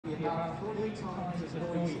about 3 times as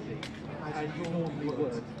noisy as you normally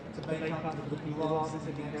would to make up for the people who are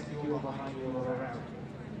sitting next to you or behind you or around.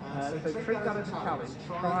 So treat that as a challenge.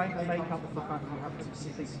 Try and make up for the fact that you have empty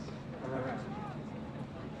seats around.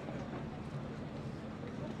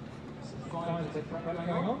 Find the bit going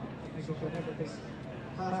on, make sure everything's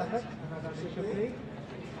perfect and as it should be.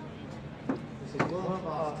 This is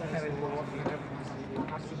world-class tennis ball watching and everything has to be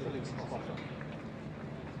absolutely spot on.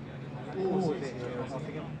 And it always is here at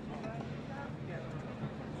Nottingham.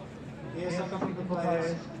 Here's something for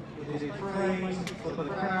players, it is praise for the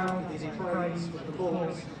crowd, it is praise for the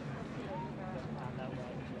balls.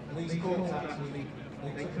 And these courts actually,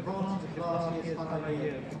 they took advantage of last year's final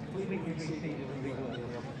year, completely reseeded and rebuilt. They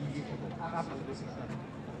are beautiful, absolutely stunning.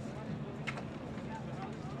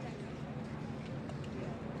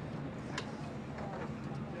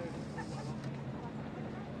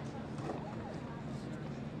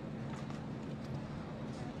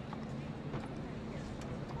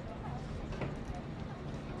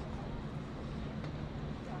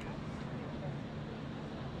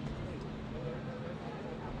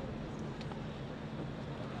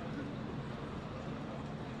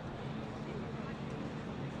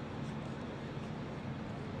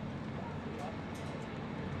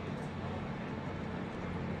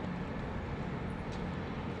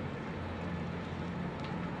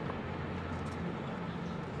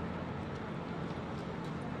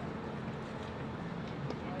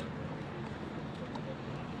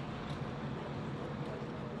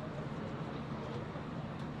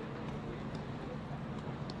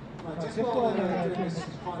 Just while they're doing this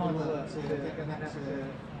final work to get the next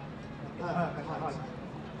perfect height,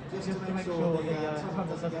 just to make sure the tunnel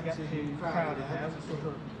doesn't get too crowded there, which is sort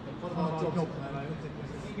of one of our jobs at the moment.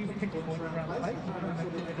 There's a few pinch points around the place, we want to make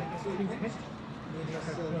sure they get too pinched in the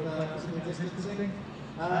interest of social distancing.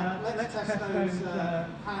 Let's test those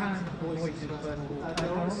hand voices first of all.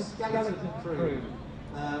 They're on a skeleton crew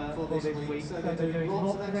for this week, so they're doing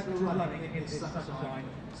lots of extra running in this sunshine,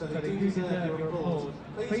 so they do deserve your applause.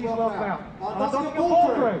 Please welcome out our Nottingham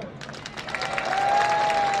ball crew!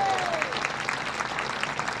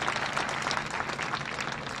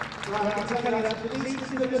 Well, I can tell you that's at least as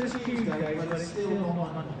good as Tuesday, but it's still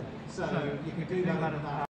not Monday. So you can do that at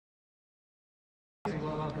that.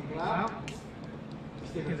 Welcome people out.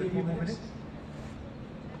 Just give it a few more minutes.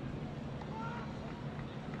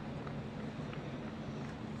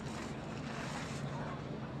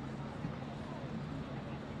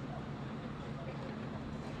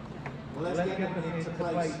 Well, let's get them into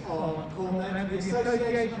place on court. The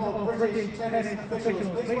Association of British Tennis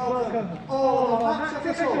Officials. Please welcome all of our match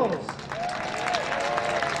officials.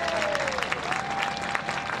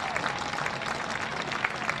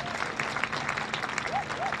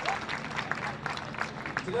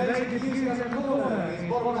 Today's enthusiasm corner is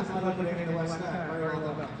Bottom living in the West End. Very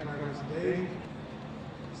well done. Thank you very much indeed.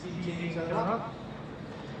 CG each other up.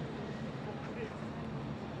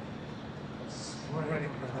 Ready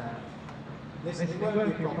for that. Listen, it won't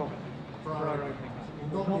be a problem for our opening match.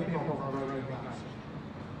 It will not be a problem for our opening match.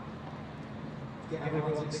 Get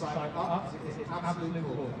everyone's excitement up. It's an absolute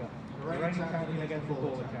corker. The reigning champion against the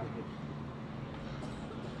former champion.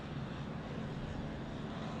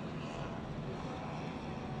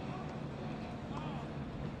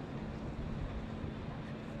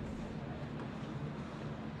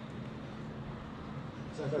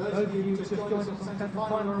 So for those of you who just joined us on the centre,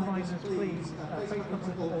 final reminders, please, face them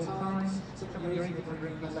at all times, something you're eating to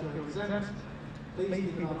drink, left your resent. Please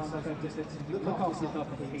keep an eye on social distancing, look after yourself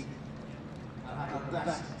in the heat, and have the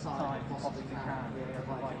best time you possibly can here at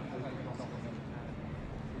Viking Open Nottingham.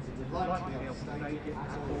 It's a delight to be able to stage it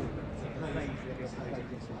at all, it's amazing to be able to stage it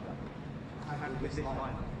this way, and with this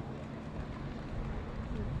lineup.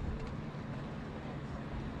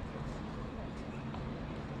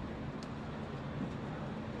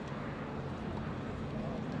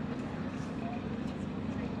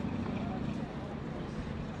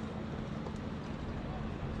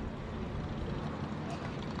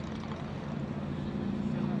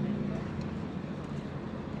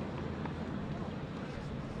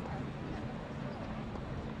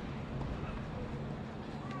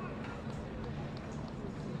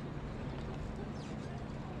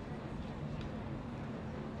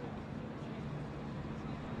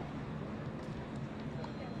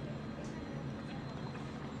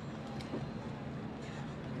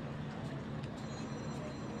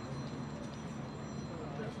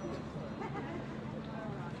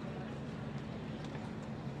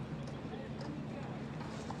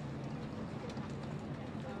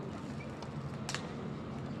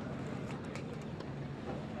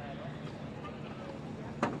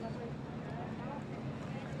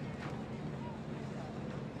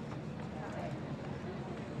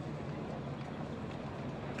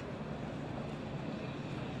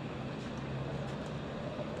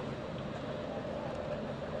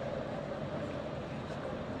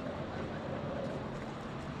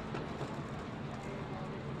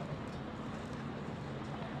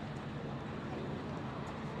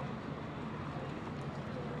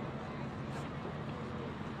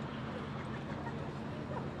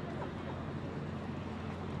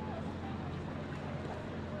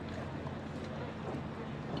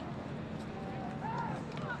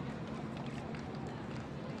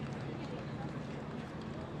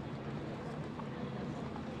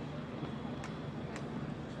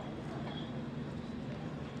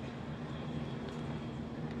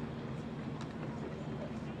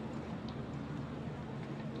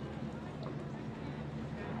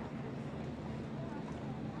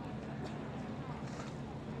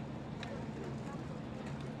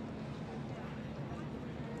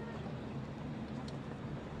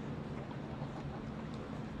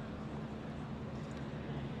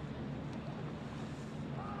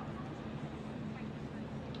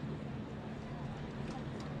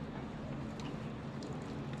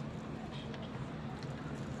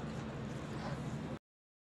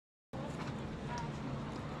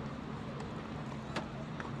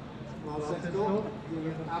 score.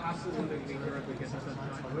 You're absolutely terrific against us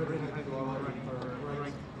tonight. I really hope you are ready for a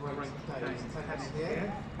great day. Tennis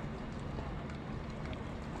here.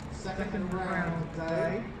 Second round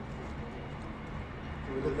today.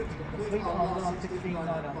 We're looking to complete our last 16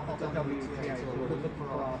 lineup on the WTA tour. We're looking for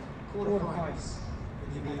our quarterfinals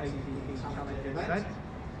in the ATP Challenge event.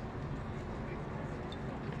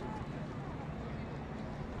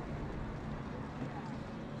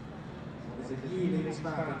 It's a newly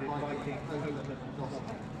expanded Viking Open of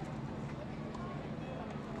Nottingham.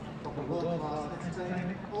 Proper world-class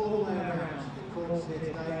entertainment all the way around the courts here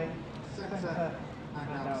today, centre and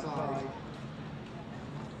outside.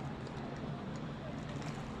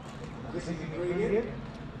 This is ingredient.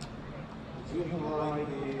 Your pride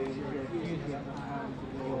is your enthusiasm and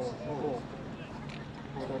your support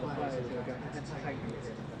for the players who are going to entertain you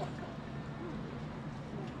here.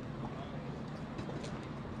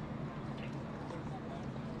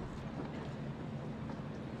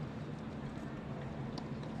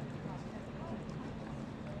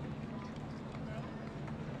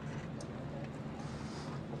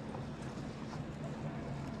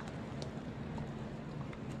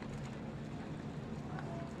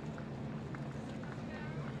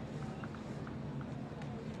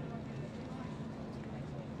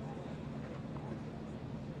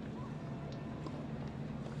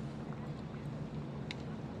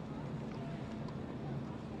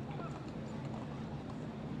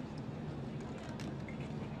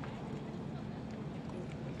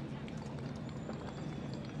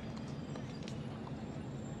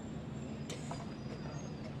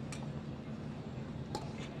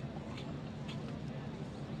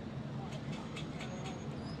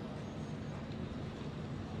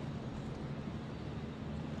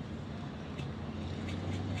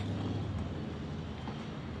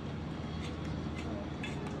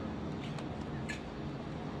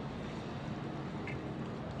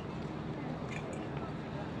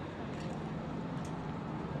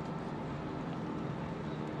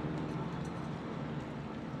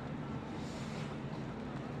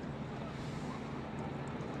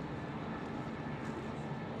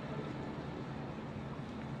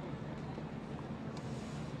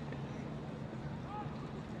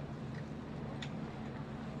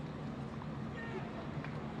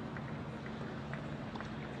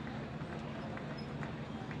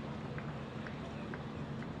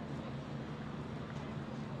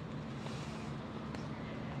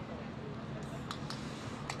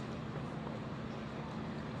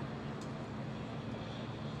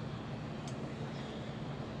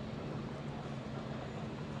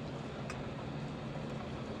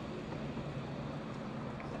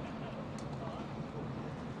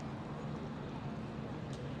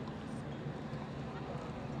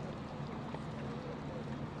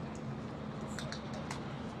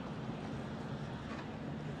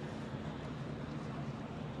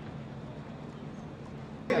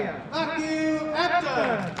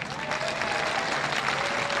 Ebden.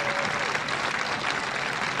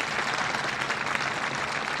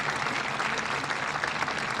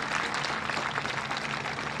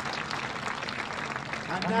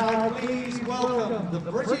 And now please welcome the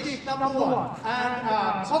British #1 and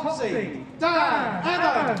our top seed, Dan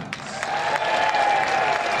Evans.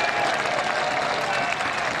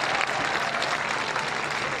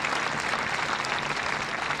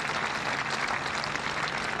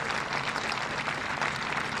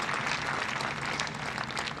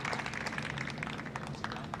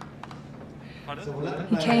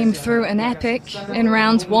 He came through an epic in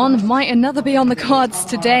round one. Might another be on the cards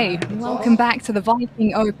today? Welcome back to the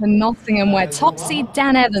Viking Open Nottingham, where top seed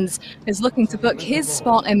Dan Evans is looking to book his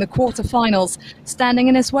spot in the quarterfinals. Standing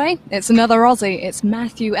in his way, it's another Aussie. It's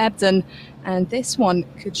Matthew Ebden, and this one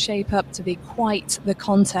could shape up to be quite the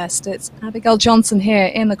contest. It's Abigail Johnson here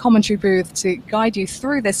in the commentary booth to guide you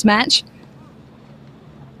through this match.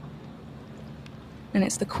 And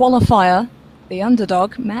it's the qualifier, the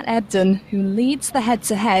underdog, Matt Ebden, who leads the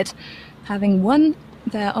head-to-head, having won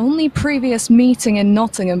their only previous meeting in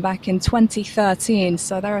Nottingham back in 2013.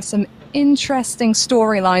 So there are some interesting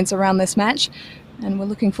storylines around this match, and we're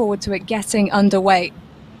looking forward to it getting underway.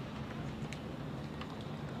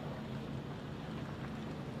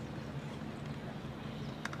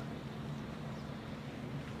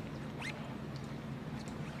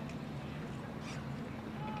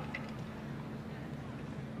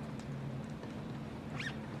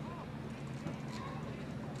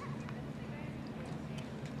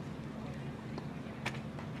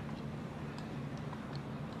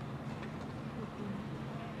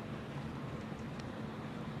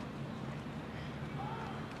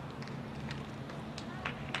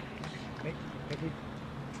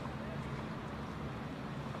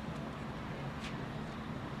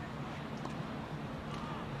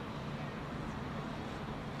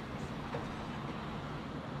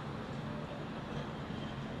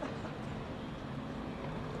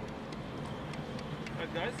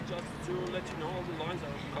 guys, just to let you know, all the lines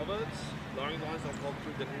are covered. Lines are called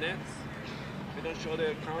through the nets. We don't show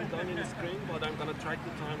the countdown in the screen, but I'm gonna track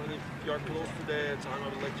the time, and if you are close to the time, I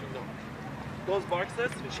will let you know. Those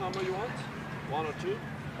boxes, which number you want? 1 or 2?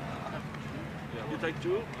 You take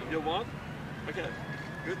 2, you want? Okay,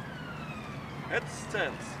 good. Heads,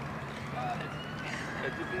 tails.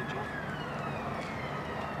 Head to feature.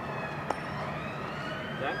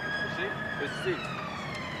 Then, see?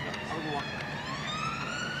 I'll go on.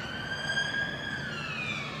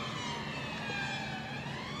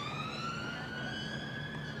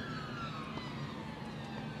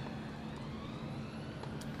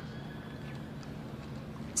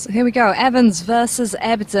 So here we go, Evans versus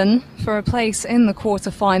Ebden for a place in the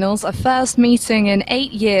quarterfinals. A first meeting in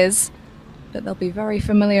 8 years, but they'll be very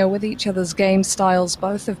familiar with each other's game styles.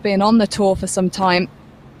 Both have been on the tour for some time.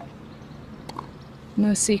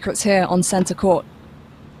 No secrets here on centre court.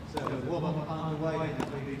 So warm-up underway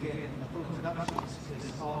as we begin the full introductions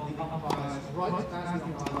on the umpires right as the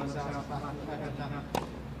umpires out back.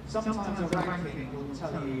 Sometimes a ranking will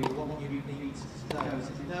tell you what you need to know.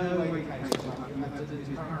 It's no way the case like you have to do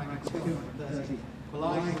current rank 230,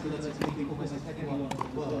 belies the ability to beat almost anyone in the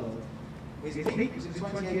world. His peak was in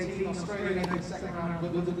 2018, Australia in the second round,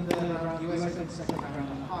 Wimbledon in the third round, US in the second round,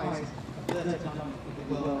 and the highest 39th in the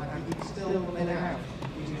world, and he can still win out.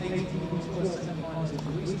 He's 18 tour semi-finals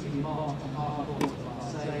in recently marked on half court.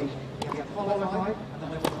 Say, he had qualified, and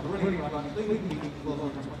then went on a brilliant run, including beating the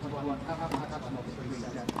world in 2021, and 3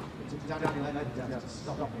 sets. Daniel Ebden to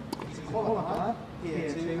stop him. He's a qualifier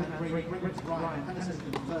here too, and brings Ryan Henderson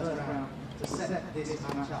in the first round to set this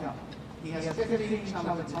match up. He has 15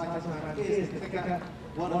 challenger titles, and here's the figure,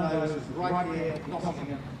 one of those right here,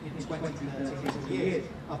 Nottingham, in 2013 years.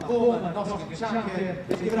 A former Nottingham champion.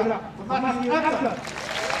 Let's give it up for Matthew Ebden.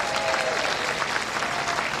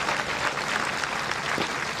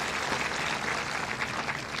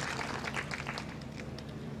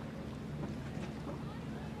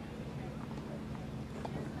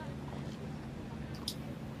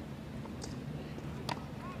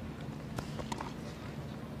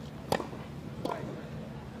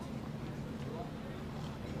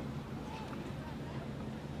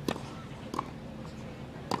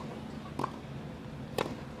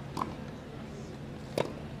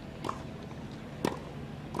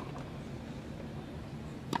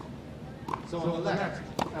 So on the left,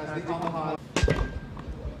 as the umpire.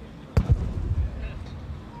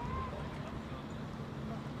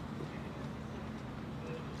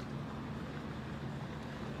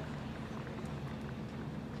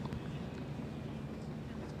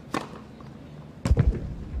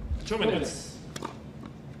 Two minutes.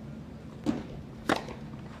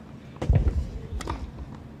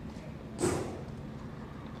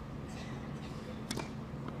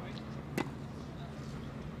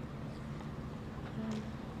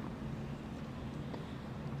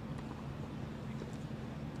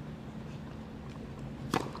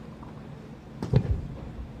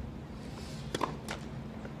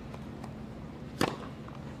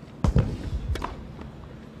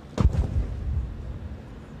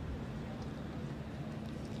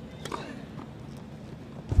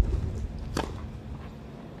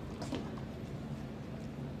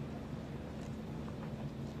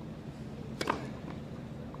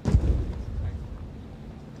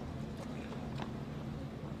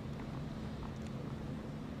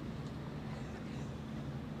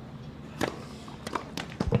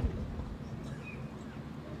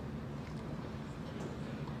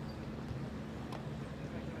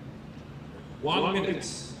 One minute.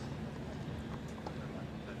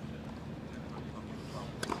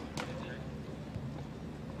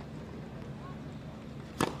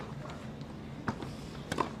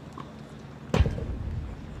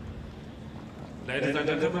 Ladies and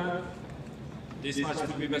gentlemen, this match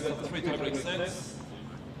will be best of 3 tiebreak sets.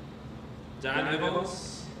 Dan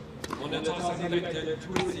Evans on the toss and elected to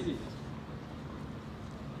receive.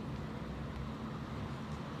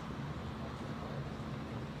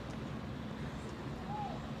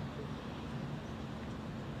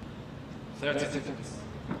 Thirty seconds.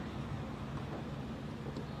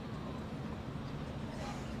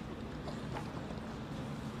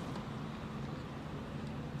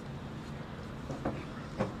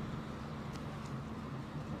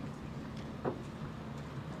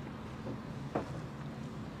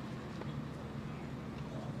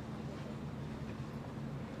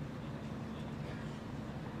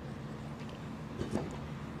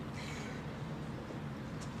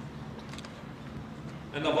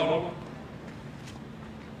 And the ball.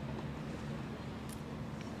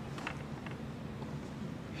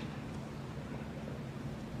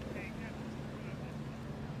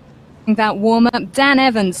 that warm-up. Dan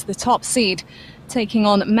Evans, the top seed, taking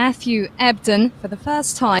on Matthew Ebden for the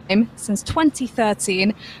first time since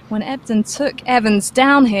 2013, when Ebden took Evans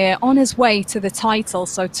down here on his way to the title.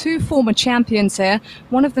 So two former champions here,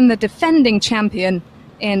 one of them the defending champion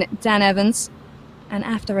in Dan Evans. And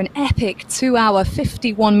after an epic 2-hour,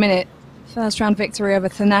 51-minute first-round victory over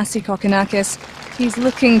Thanasi Kokkinakis, he's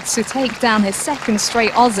looking to take down his second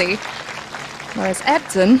straight Aussie. Whereas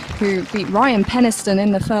Ebden, who beat Ryan Peniston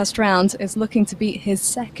in the first round, is looking to beat his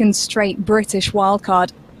second straight British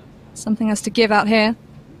wildcard. Something has to give out here.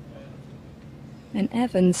 And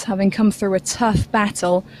Evans, having come through a tough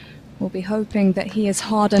battle, will be hoping that he is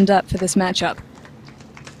hardened up for this matchup.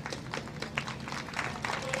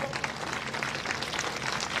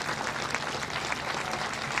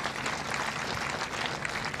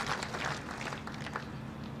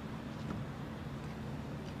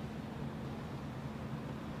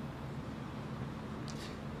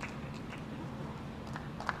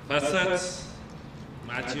 First set,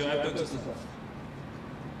 Matthew Ebden.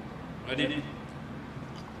 Ready?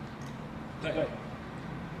 Play.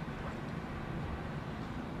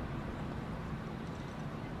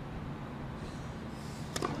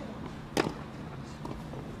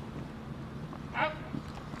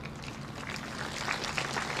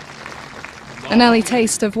 An early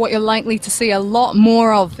taste of what you're likely to see a lot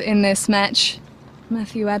more of in this match.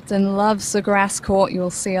 Matthew Ebden loves the grass court. You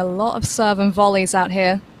will see a lot of serve and volleys out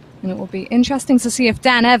here. And it will be interesting to see if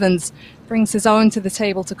Dan Evans brings his own to the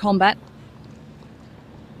table to combat.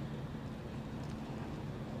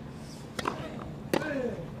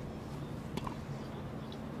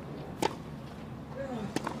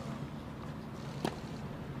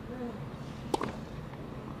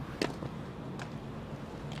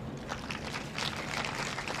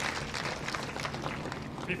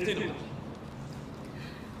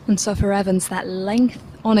 And so for Evans, that length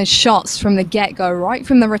on his shots from the get-go, right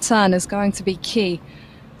from the return, is going to be key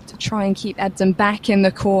to try and keep Ebden back in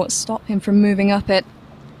the court, stop him from moving up it.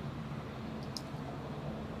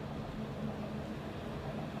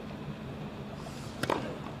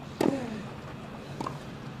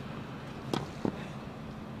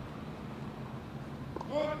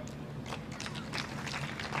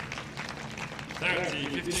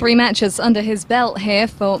 Three matches under his belt here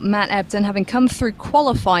for Matt Ebden, having come through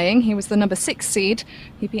qualifying. He was the number 6 seed.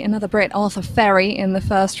 He beat another Brit, Arthur Ferry, in the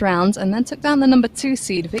first round, and then took down the number 2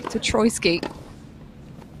 seed, Victor Troitsky.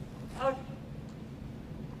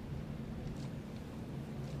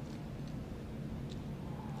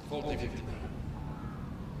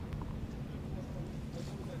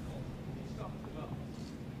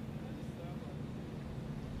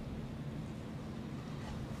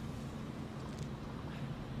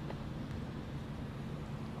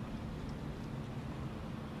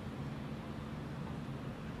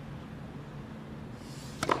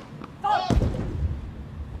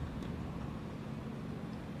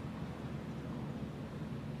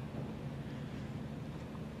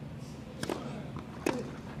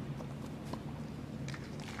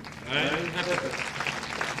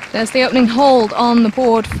 There's the opening hold on the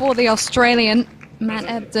board for the Australian, Matt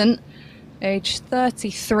Ebden, age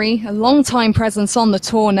 33, a long-time presence on the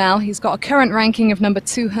tour now. He's got a current ranking of number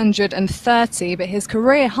 230, but his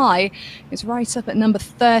career high is right up at number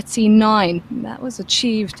 39. That was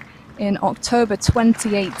achieved in October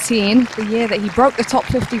 2018, the year that he broke the top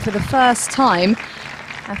 50 for the first time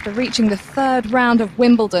after reaching the 3rd round of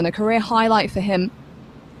Wimbledon, a career highlight for him.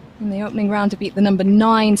 In the opening round to beat the number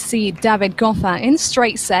 9 seed David Goffin in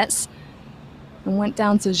straight sets, and went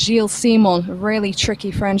down to Gilles Simon, a really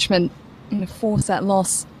tricky Frenchman, in a 4-set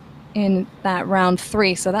loss in that round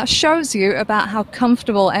 3. So that shows you about how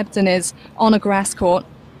comfortable Ebden is on a grass court.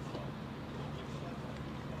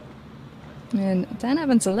 And Dan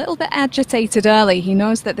Evans a little bit agitated early. He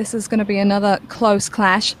knows that this is going to be another close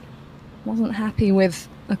clash. Wasn't happy with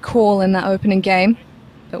a call in that opening game,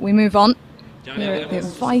 but we move on. Here at the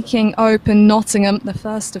Viking Open Nottingham, the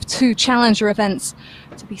first of 2 challenger events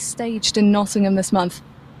to be staged in Nottingham this month.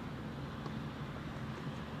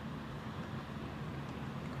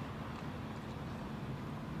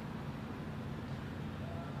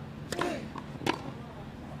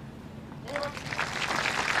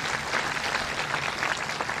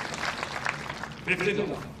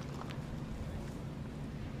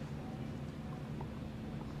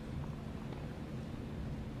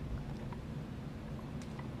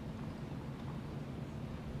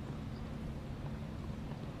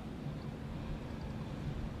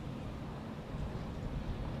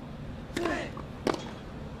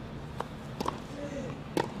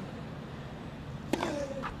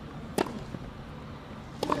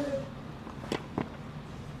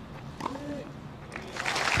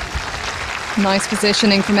 Nice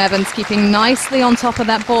positioning from Evans, keeping nicely on top of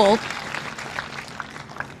that ball.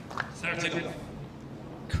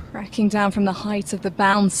 Cracking down from the height of the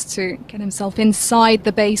bounce to get himself inside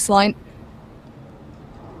the baseline.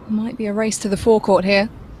 Might be a race to the forecourt here.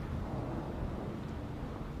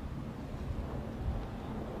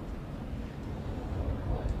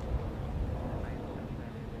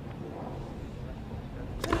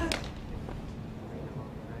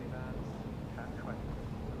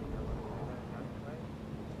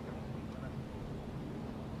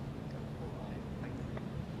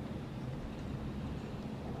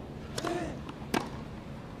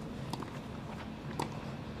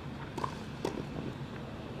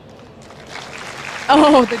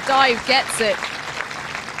 Oh, the dive gets it.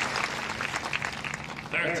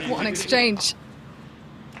 What an exchange.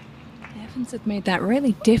 Evans had made that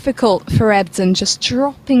really difficult for Ebden, just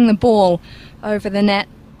dropping the ball over the net.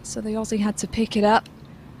 So the Aussie had to pick it up.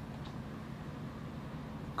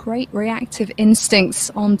 Great reactive instincts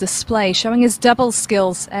on display, showing his double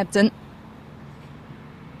skills, Ebden.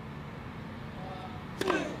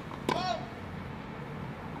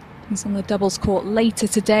 He's on the doubles court later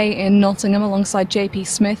today in Nottingham alongside JP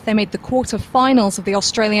Smith. They made the quarter-finals of the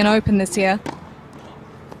Australian Open this year.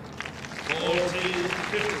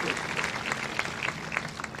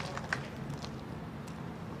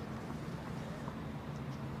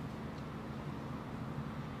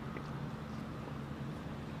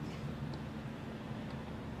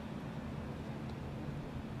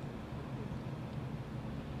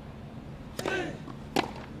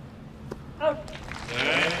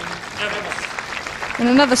 And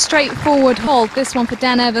another straightforward hold, this one for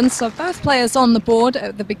Dan Evans. So both players on the board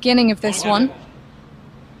at the beginning of this one.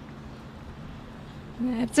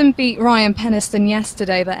 Ebden beat Ryan Peniston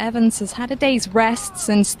yesterday, but Evans has had a day's rest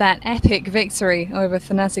since that epic victory over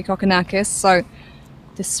Thanasi Kokkinakis. So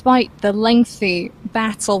despite the lengthy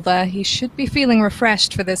battle there, he should be feeling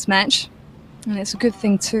refreshed for this match. And it's a good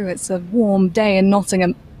thing too, it's a warm day in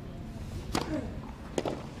Nottingham.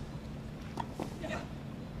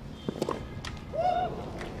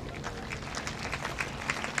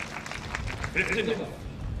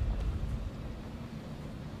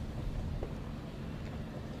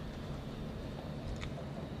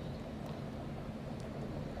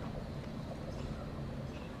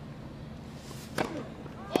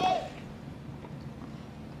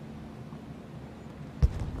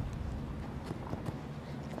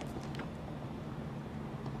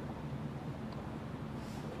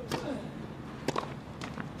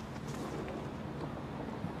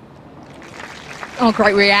 Oh,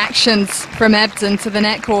 great reactions from Ebden to the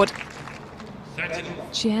net cord.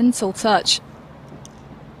 Gentle touch.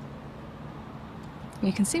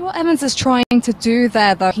 You can see what Evans is trying to do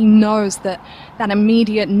there, though. He knows that that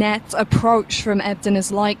immediate net approach from Ebden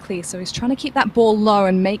is likely, so he's trying to keep that ball low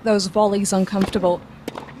and make those volleys uncomfortable.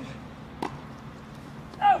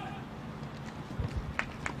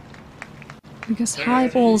 Because high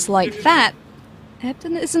balls like that,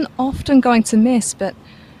 Ebden isn't often going to miss, but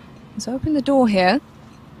he's opened the door here.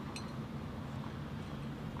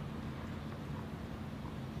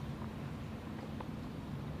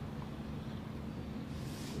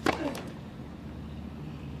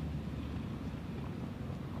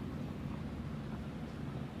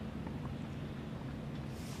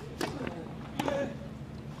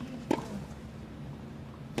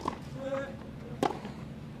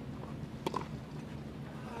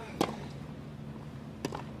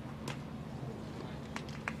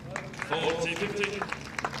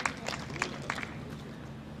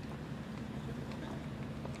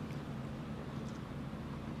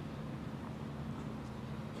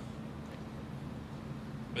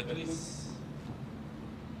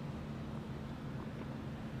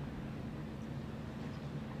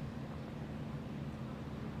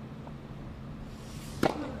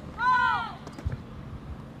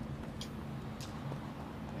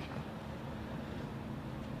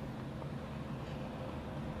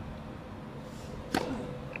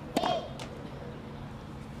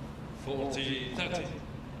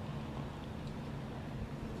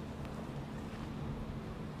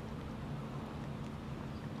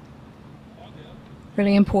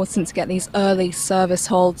 Really important to get these early service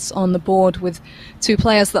holds on the board with two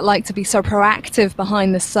players that like to be so proactive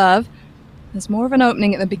behind the serve. There's more of an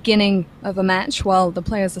opening at the beginning of a match while the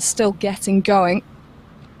players are still getting going.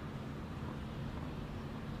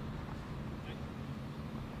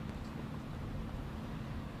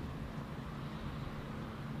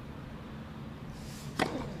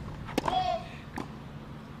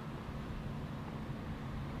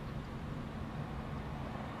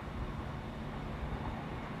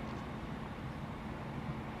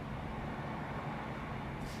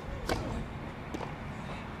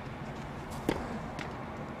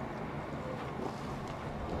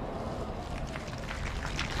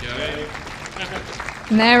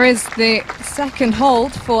 And there is the second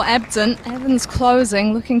hold for Ebden. Evans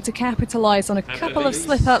closing, looking to capitalise on a couple of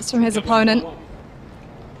slip-ups from his opponent.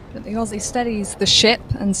 But the Aussie steadies the ship,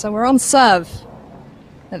 and so we're on serve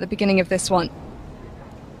at the beginning of this one.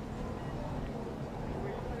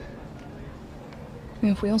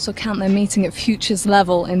 If we also count their meeting at Futures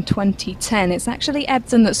level in 2010, it's actually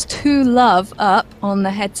Ebden that's 2-love up on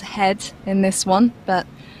the head-to-head in this one, but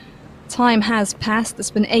time has passed.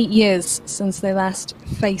 It's been 8 years since they last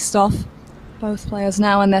faced off. Both players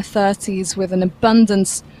now in their 30s with an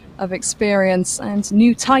abundance of experience and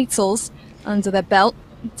new titles under their belt.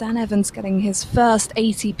 Dan Evans getting his first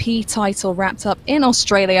ATP title wrapped up in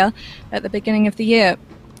Australia at the beginning of the year.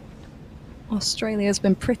 Australia's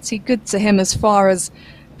been pretty good to him as far as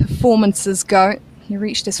performances go. He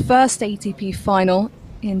reached his first ATP final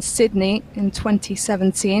in Sydney in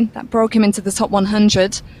 2017. That broke him into the top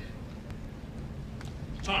 100.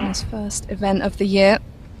 His first event of the year.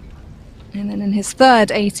 And then in his third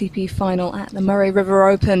ATP final at the Murray River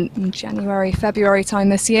Open in January, February time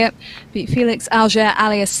this year, beat Felix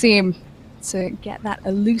Auger-Aliassime to get that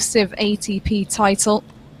elusive ATP title.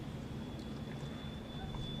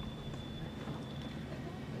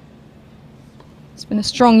 It's been a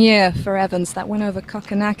strong year for Evans. That win over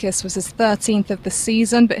Kokkinakis was his 13th of the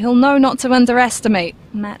season, but he'll know not to underestimate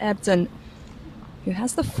Matt Ebden, who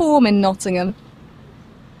has the form in Nottingham.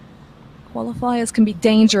 Qualifiers can be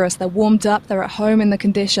dangerous. They're warmed up, they're at home in the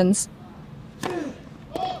conditions.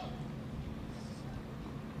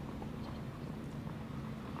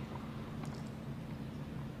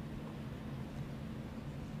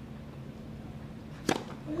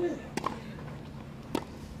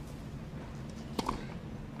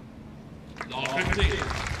 Last 15.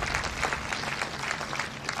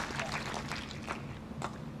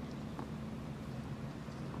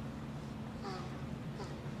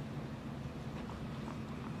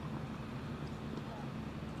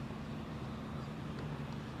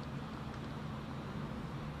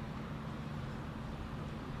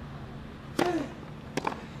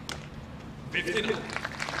 15.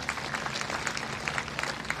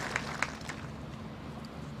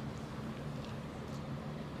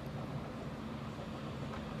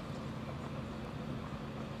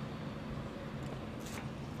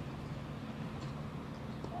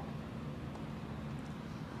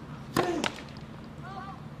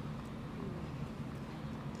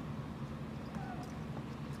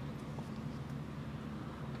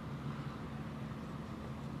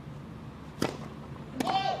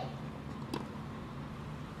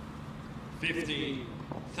 Fifty,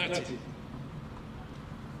 30.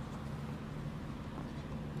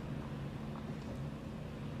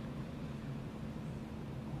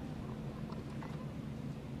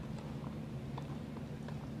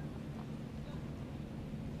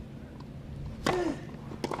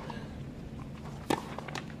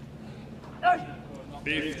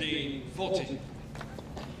 Fifty, 40.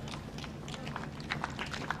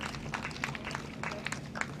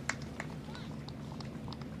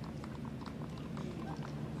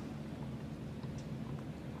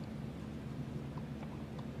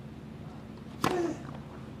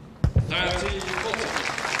 30,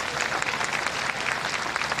 40.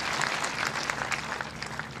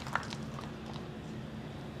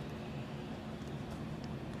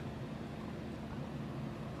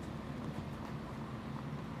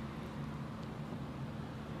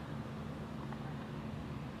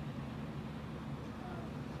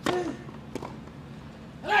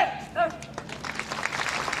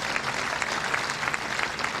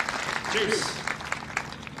 Juice.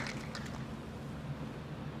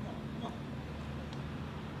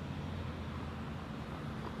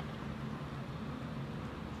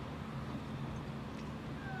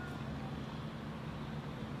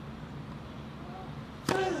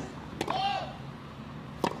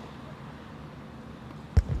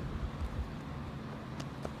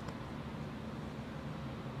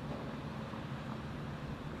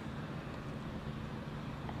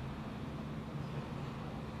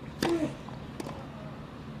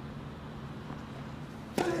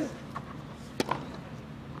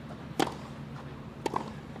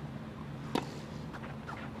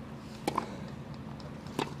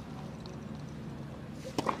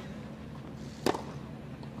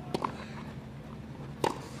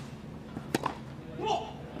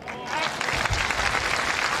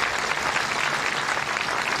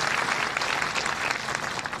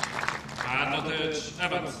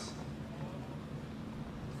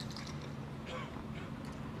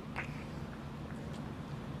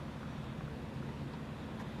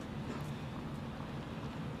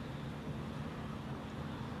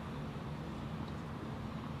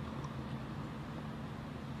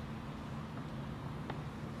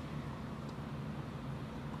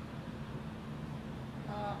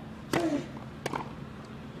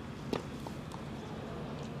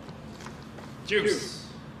 Juice.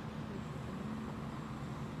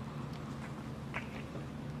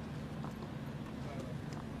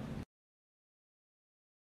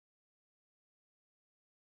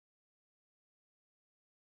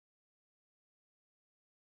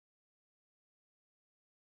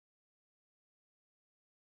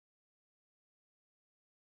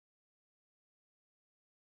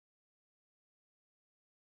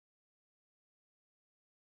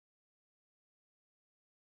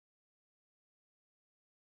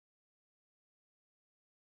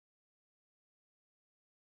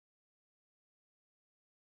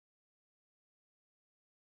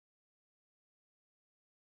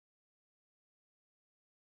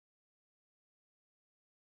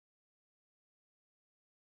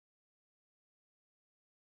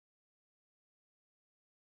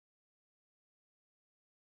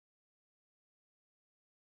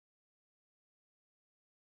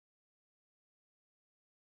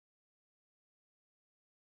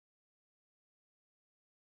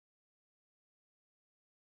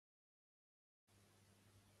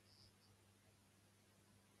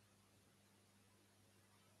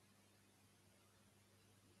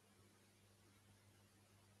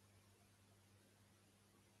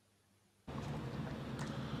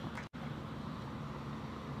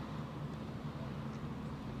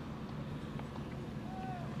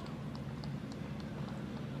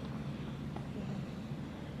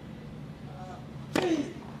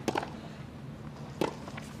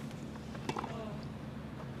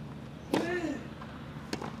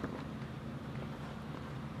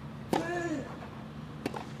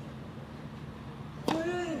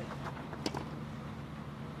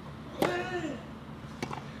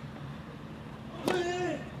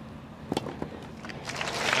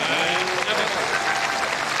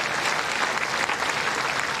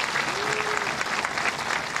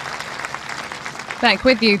 Back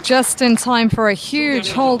with you just in time for a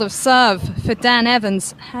huge hold of serve for Dan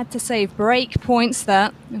Evans. Had to save break points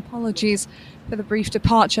there. Apologies for the brief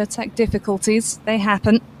departure, tech difficulties, they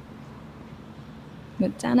happen.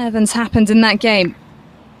 But Dan Evans happened in that game.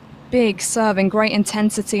 Big serving, great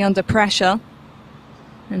intensity under pressure.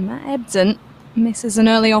 And Matt Ebden misses an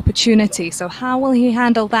early opportunity, so how will he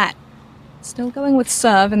handle that? Still going with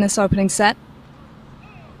serve in this opening set.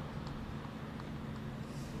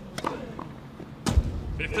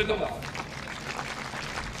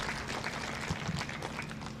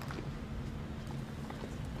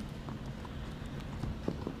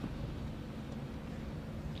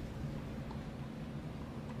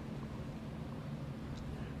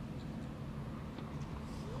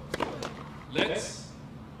 Let's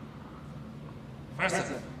first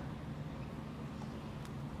set.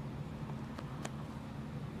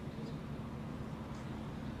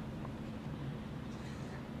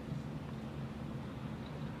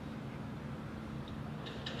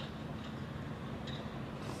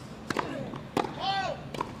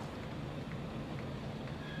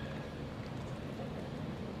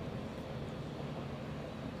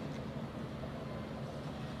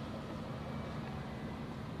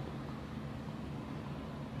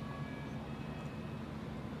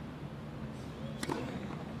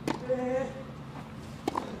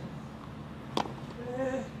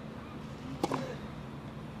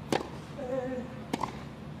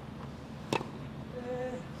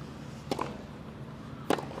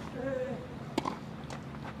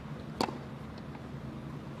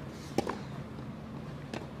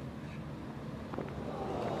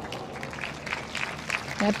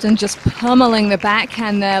 Ebden just pummeling the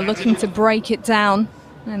backhand there, looking to break it down.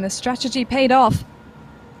 And the strategy paid off.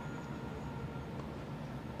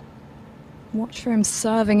 Watch for him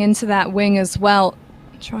serving into that wing as well,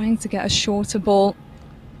 trying to get a shorter ball,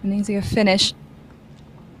 an easier finish.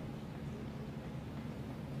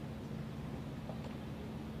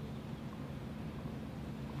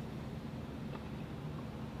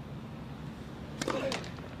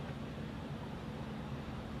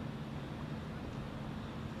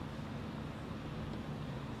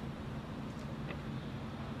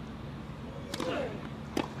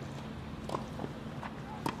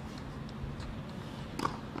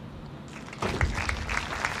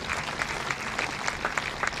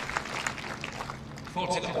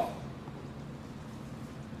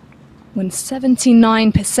 Won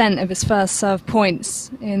 79% of his first serve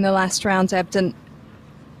points in the last round, Ebden.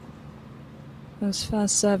 Those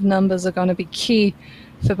first serve numbers are going to be key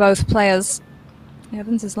for both players.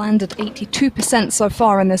 Evans has landed 82% so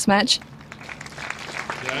far in this match.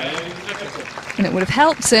 And it would have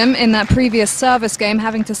helped him in that previous service game,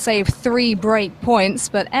 having to save 3 break points,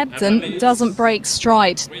 but Ebden doesn't break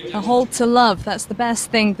stride. A hold to love, that's the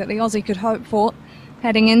best thing that the Aussie could hope for.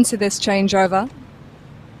 heading into this changeover.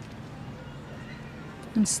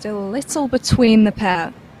 And still a little between the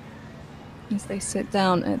pair as they sit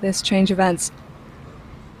down at this change of ends.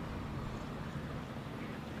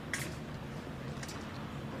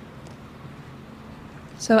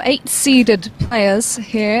 So 8 seeded players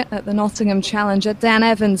here at the Nottingham Challenger. Dan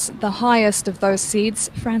Evans, the highest of those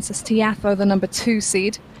seeds. Francis Tiafoe, the number 2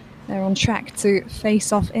 seed. They're on track to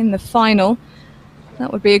face off in the final.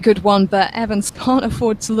 That would be a good one, but Evans can't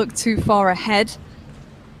afford to look too far ahead.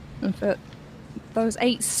 And for those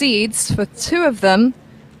 8 seeds, for 2 of them,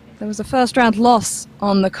 there was a first round loss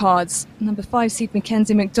on the cards. Number 5 seed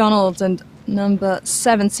Mackenzie McDonald and number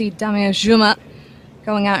 7 seed Damien Juma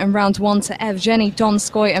going out in round 1 to Evgeny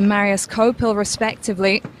Donskoy and Marius Kopil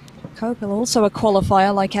respectively. Kopil also a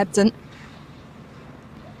qualifier like Ebden.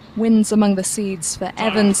 Wins among the seeds for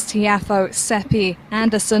Evans, Tiafoe, Seppi,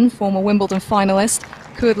 Anderson, former Wimbledon finalist,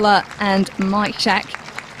 Kudla and Majchak.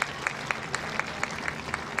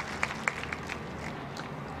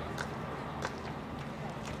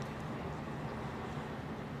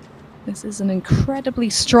 This is an incredibly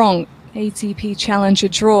strong ATP Challenger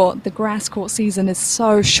draw. The grass court season is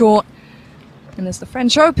so short. And as the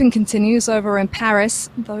French Open continues over in Paris,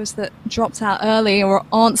 those that dropped out early or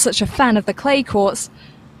aren't such a fan of the clay courts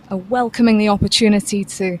are welcoming the opportunity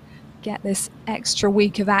to get this extra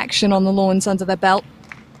week of action on the lawns under their belt.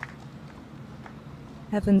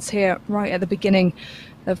 Evans here right at the beginning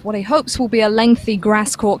of what he hopes will be a lengthy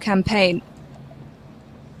grass court campaign.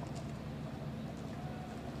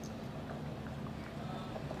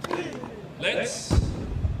 Let's.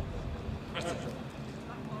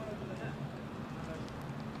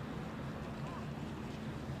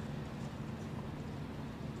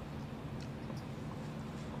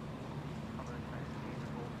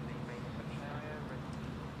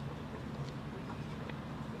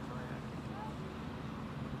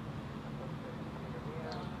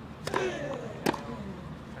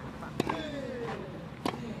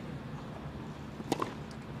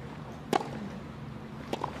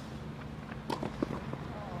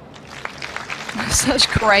 Such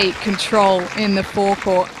great control in the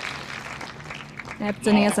forecourt.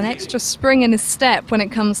 Ebden, he has an extra spring in his step when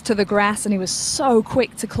it comes to the grass, and he was so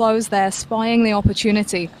quick to close there, spying the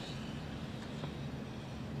opportunity.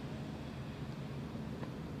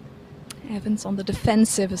 Evans on the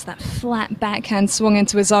defensive as that flat backhand swung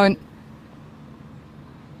into his own.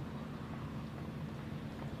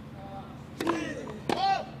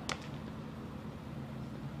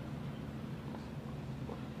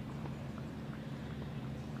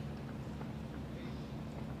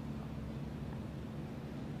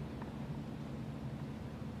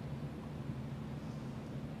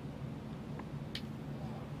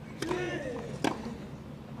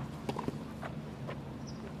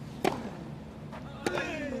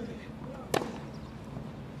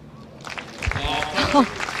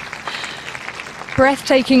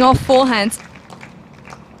 Breathtaking off forehand.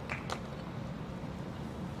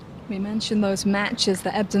 We mentioned those matches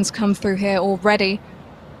that Ebden's come through here already,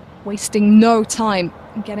 wasting no time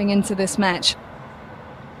getting into this match.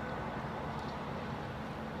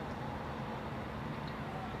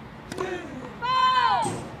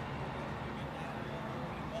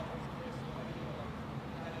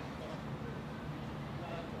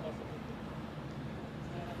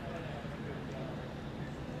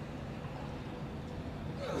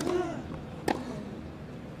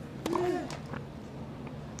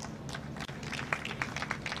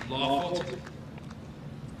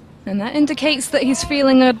 And that indicates that he's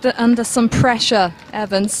feeling under some pressure,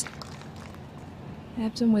 Evans.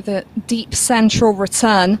 Ebden with a deep central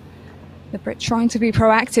return. The Brit trying to be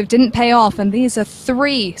proactive didn't pay off, and these are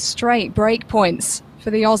 3 straight break points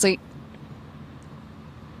for the Aussie.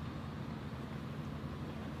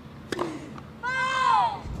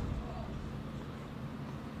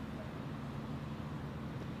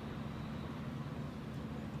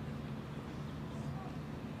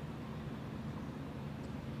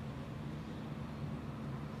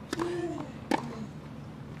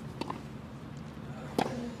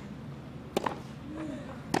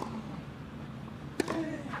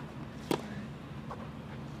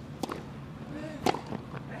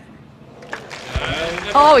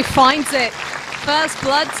 Oh, he finds it. First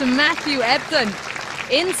blood to Matthew Ebden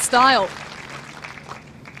in style.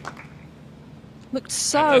 Looked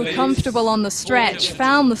so comfortable on the stretch,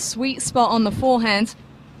 found the sweet spot on the forehand.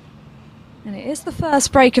 And it is the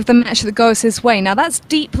first break of the match that goes his way. Now that's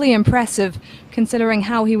deeply impressive considering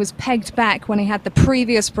how he was pegged back when he had the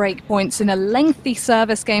previous break points in a lengthy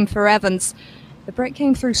service game for Evans. The break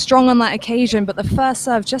came through strong on that occasion, but the first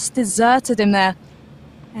serve just deserted him there.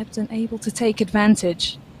 Ebden able to take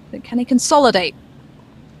advantage, but can he consolidate?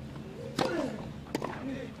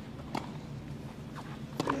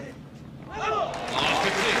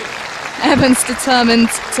 Evans determined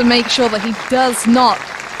to make sure that he does not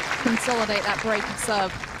consolidate that break of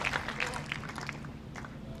serve.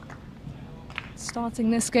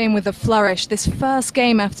 Starting this game with a flourish. This first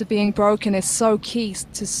game after being broken is so key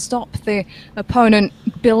to stop the opponent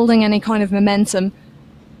building any kind of momentum.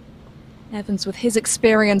 Evans, with his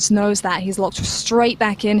experience, knows that. He's locked straight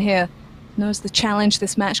back in here. Knows the challenge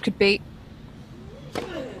this match could be.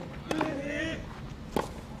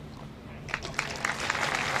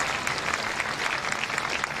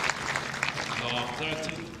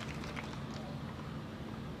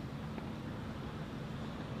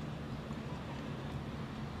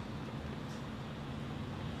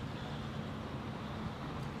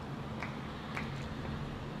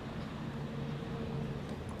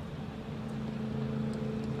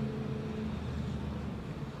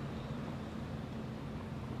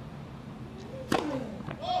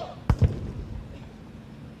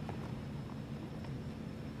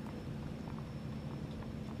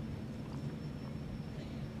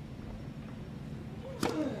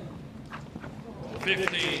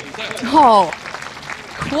 Oh,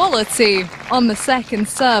 quality on the second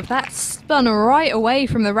serve. That spun right away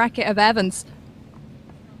from the racket of Evans.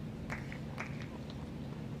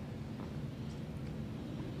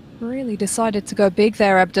 Really decided to go big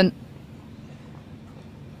there, Ebden.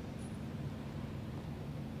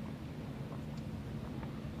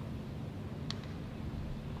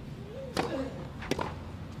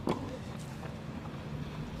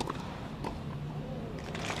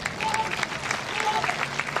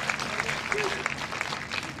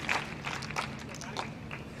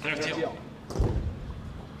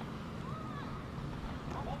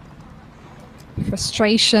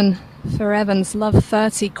 Frustration for Evans. Love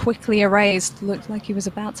 30 quickly erased. Looked like he was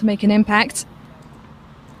about to make an impact.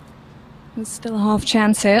 There's still a half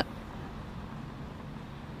chance here.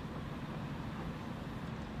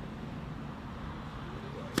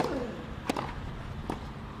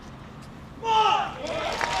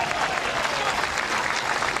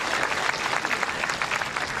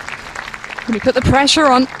 Can he put the pressure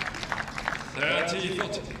on?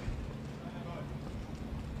 30-40.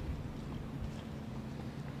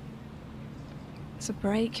 It's a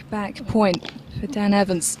break back point for Dan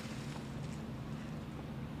Evans.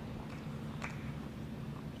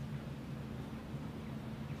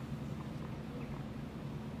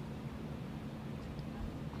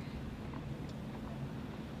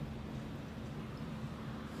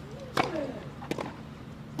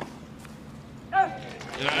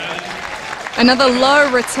 Another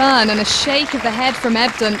low return and a shake of the head from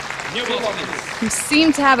Ebden, who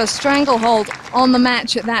seemed to have a stranglehold on the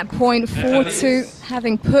match at that point. 4-2,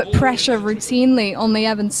 having put pressure routinely on the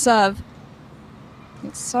Evans serve.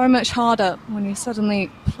 It's so much harder when you're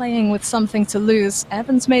suddenly playing with something to lose.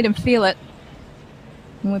 Evans made him feel it.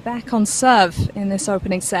 And we're back on serve in this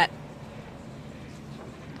opening set.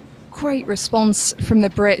 Great response from the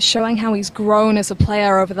Brit, showing how he's grown as a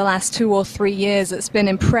player over the last 2 or 3 years. It's been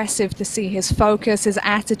impressive to see his focus, his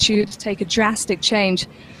attitude take a drastic change.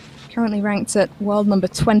 Currently ranked at world number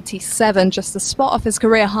 27, just a spot off his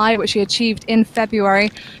career high, which he achieved in February,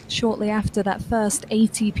 shortly after that first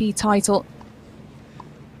ATP title.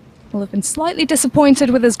 Will have been slightly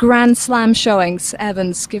disappointed with his Grand Slam showings,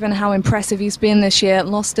 Evans, given how impressive he's been this year.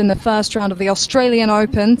 Lost in the first round of the Australian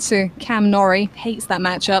Open to Cam Norrie, hates that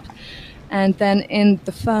matchup. And then in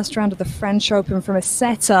the first round of the French Open from a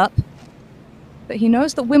set-up. But he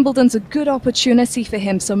knows that Wimbledon's a good opportunity for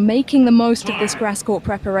him, so making the most of this grass court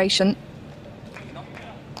preparation.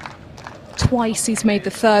 Twice he's made the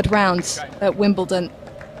third round at Wimbledon.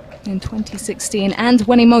 In 2016 and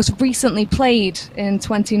when he most recently played in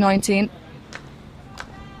 2019.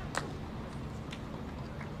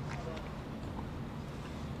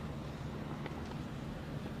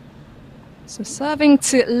 So serving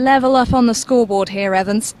to level up on the scoreboard here,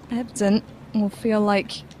 Evans. Ebden will feel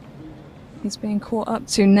like he's being caught up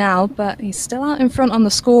to now, but he's still out in front on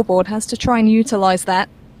the scoreboard, has to try and utilize that.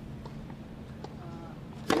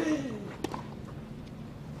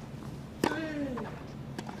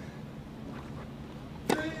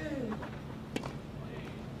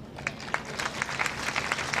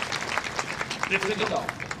 Lifting it up.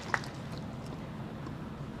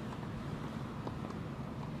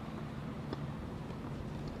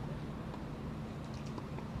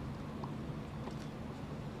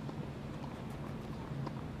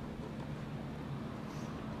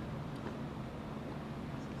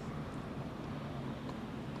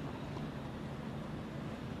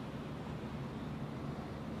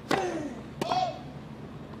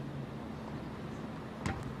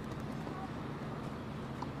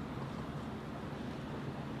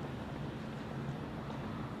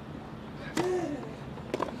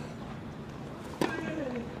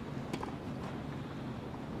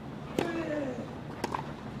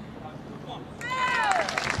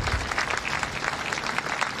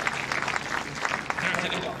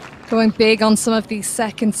 Going big on some of these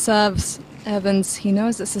second serves, Evans. He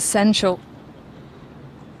knows it's essential.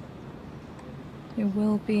 It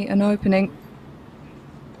will be an opening.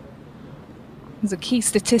 There's a key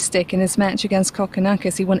statistic in his match against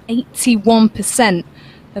Kokkinakis. He won 81%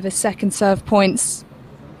 of his second serve points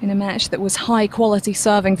in a match that was high quality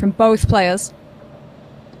serving from both players.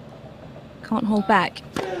 Can't hold back.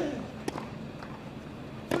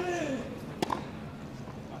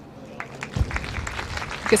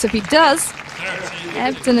 Because if he does,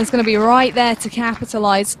 Ebden is going to be right there to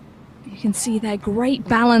capitalize. You can see their great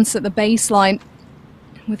balance at the baseline.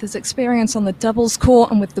 With his experience on the doubles court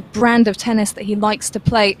and with the brand of tennis that he likes to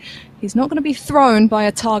play, he's not going to be thrown by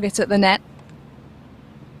a target at the net.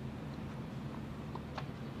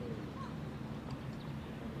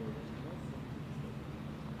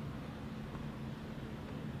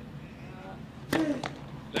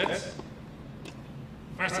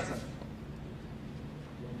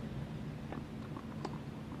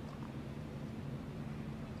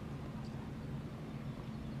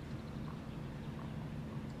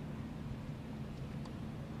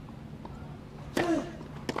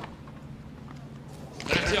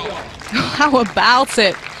 How about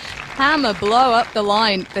it? Hammer blow up the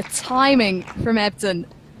line. The timing from Ebden,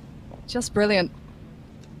 just brilliant.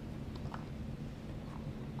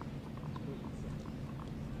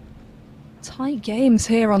 Tight games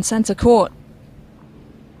here on centre court.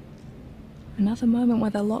 Another moment where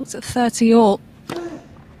they're locked at 30 all.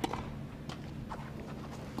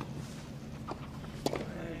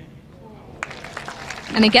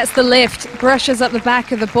 And he gets the lift, brushes up the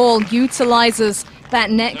back of the ball, utilizes that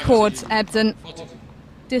net cord, Ebden.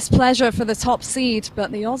 Displeasure for the top seed,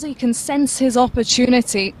 but the Aussie can sense his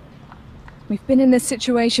opportunity. We've been in this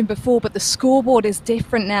situation before, but the scoreboard is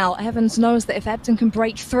different now. Evans knows that if Ebden can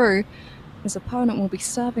break through, his opponent will be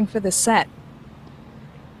serving for the set.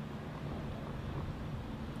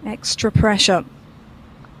 Extra pressure.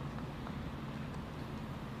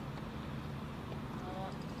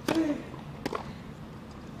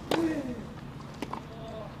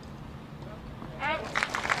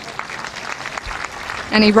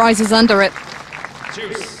 And he rises under it.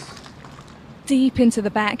 Deep into the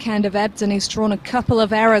backhand of Ebden. He's drawn a couple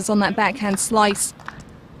of errors on that backhand slice.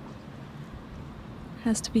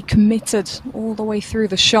 Has to be committed all the way through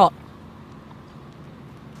the shot.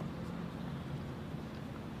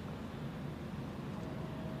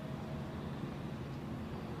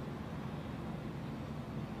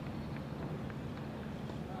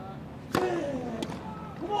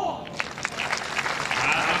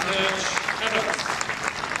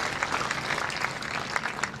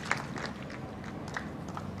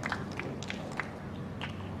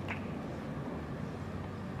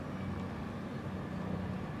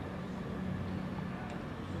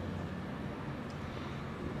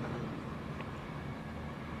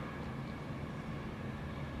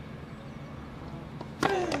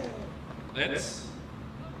 Let's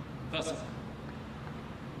pass.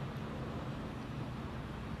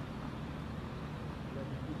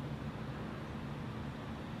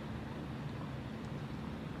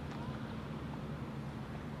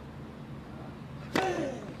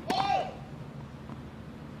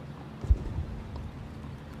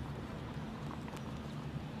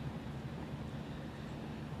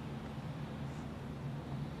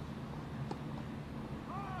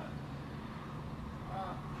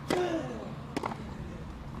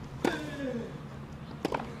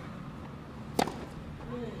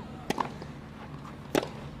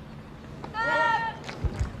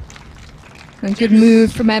 A good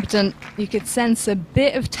move from Ebden. You could sense a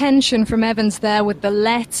bit of tension from Evans there with the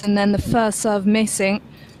let and then the first serve missing.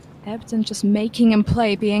 Ebden just making him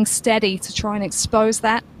play, being steady to try and expose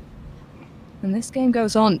that. And this game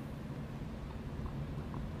goes on.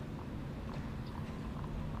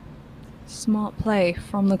 Smart play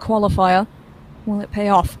from the qualifier. Will it pay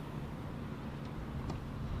off?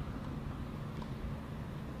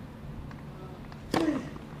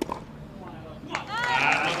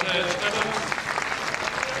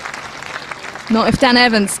 Not if Dan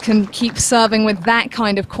Evans can keep serving with that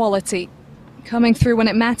kind of quality, coming through when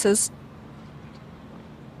it matters.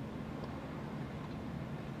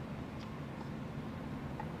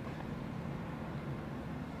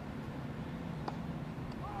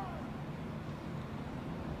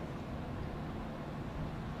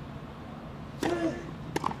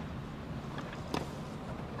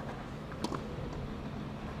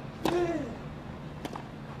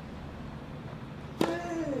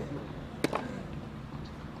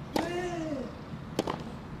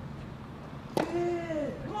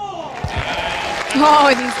 Oh,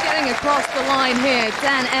 and he's getting across the line here.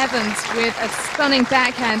 Dan Evans with a stunning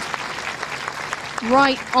backhand.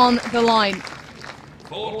 right on the line.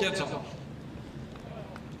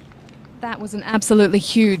 That was an absolutely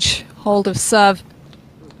huge hold of serve.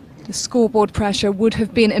 The scoreboard pressure would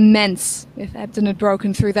have been immense if Ebden had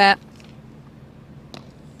broken through there.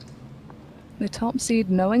 The top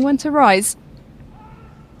seed knowing when to rise.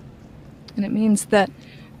 And it means that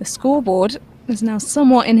the scoreboard is now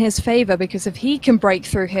somewhat in his favor, because if he can break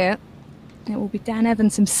through here, it will be Dan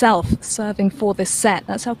Evans himself serving for this set.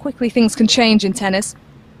 That's how quickly things can change in tennis.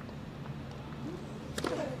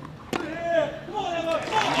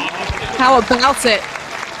 How about it?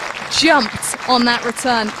 Jumped on that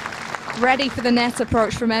return. Ready for the net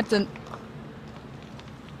approach from Ebden.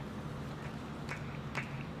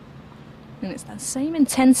 And it's that same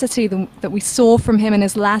intensity that we saw from him in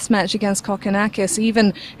his last match against Kokkinakis,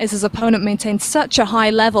 even as his opponent maintained such a high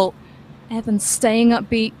level. Evans staying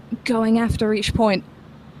upbeat, going after each point.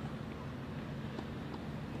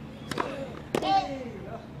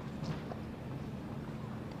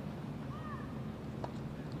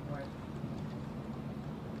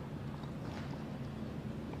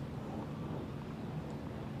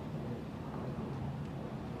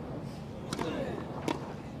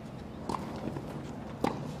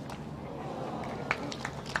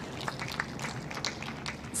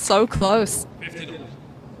 So close.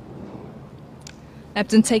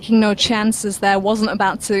 Ebden taking no chances there, wasn't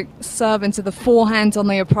about to serve into the forehand on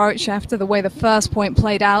the approach after the way the first point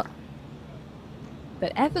played out.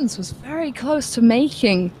 But Evans was very close to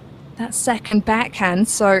making that second backhand,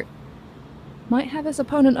 so might have his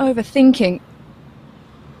opponent overthinking.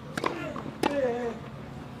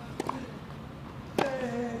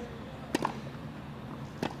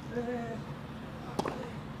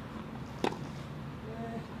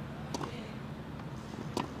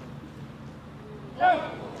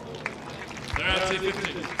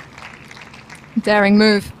 Daring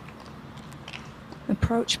move.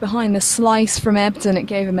 Approach behind the slice from Ebden. It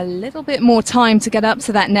gave him a little bit more time to get up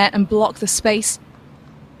to that net and block the space.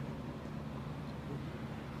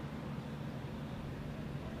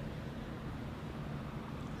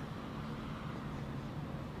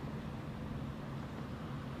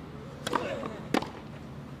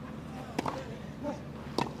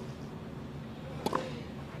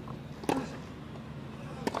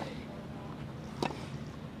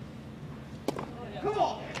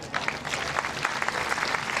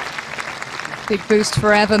 Big boost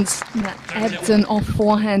for Evans. That Ebden off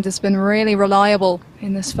forehand has been really reliable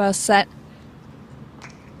in this first set.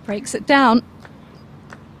 Breaks it down.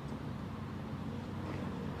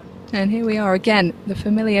 And here we are again, the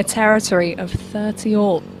familiar territory of 30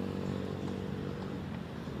 all.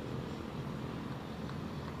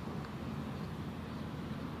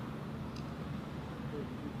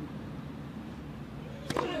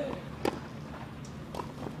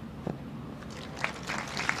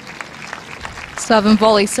 Serve and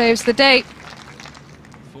volley saves the day.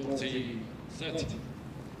 40-30.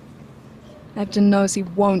 Ebden knows he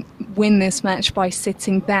won't win this match by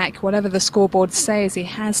sitting back. Whatever the scoreboard says, he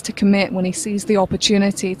has to commit when he sees the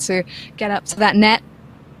opportunity to get up to that net.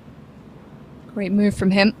 Great move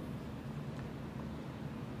from him.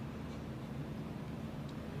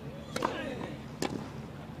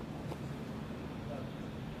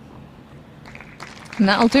 And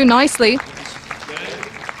that'll do nicely.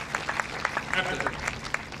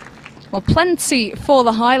 Well, plenty for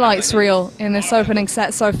the highlights reel in this opening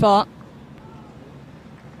set so far.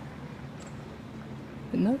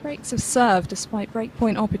 But no breaks of serve despite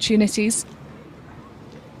breakpoint opportunities.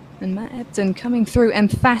 And Matt Ebden coming through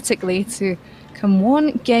emphatically to come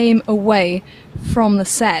one game away from the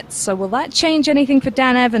set. So will that change anything for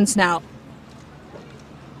Dan Evans now?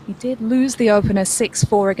 He did lose the opener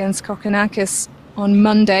 6-4 against Kokkinakis on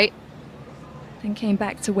Monday, then came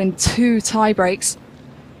back to win 2 tiebreaks.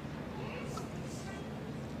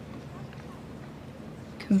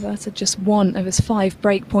 Converted just 1 of his 5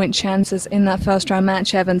 breakpoint chances in that first round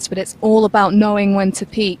match, Evans, but it's all about knowing when to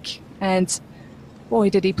peak. And boy,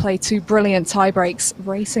 did he play 2 brilliant tiebreaks,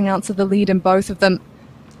 racing out to the lead in both of them.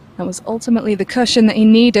 That was ultimately the cushion that he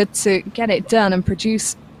needed to get it done and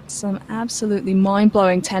produce some absolutely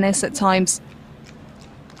mind-blowing tennis at times.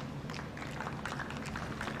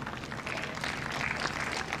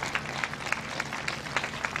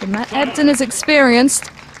 But Matt Ebden is experienced.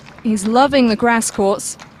 He's loving the grass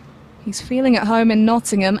courts. He's feeling at home in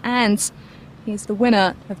Nottingham, and he's the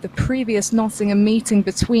winner of the previous Nottingham meeting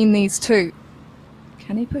between these two.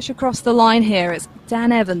 Can he push across the line here? It's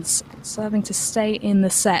Dan Evans serving to stay in the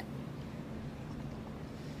set.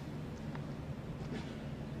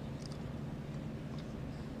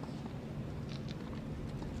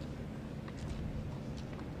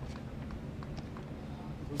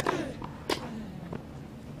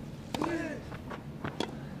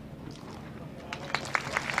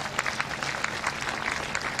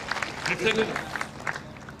 30.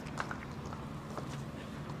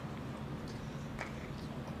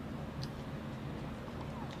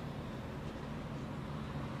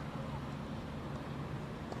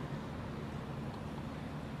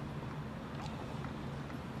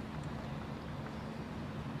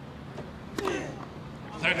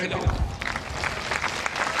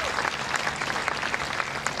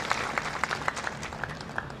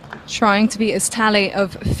 Trying to beat his tally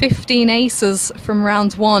of 15 aces from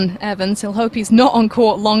round one, Evans. He'll hope he's not on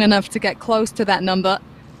court long enough to get close to that number.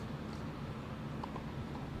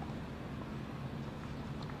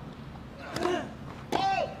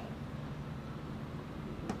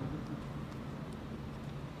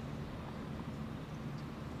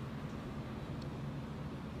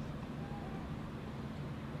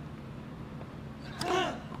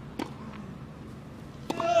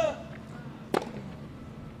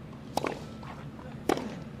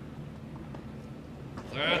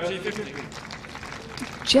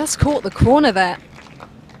 Just caught the corner there.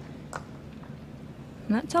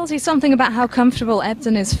 And that tells you something about how comfortable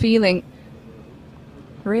Ebden is feeling.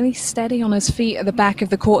 Really steady on his feet at the back of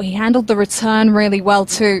the court. He handled the return really well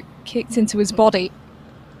too. Kicked into his body.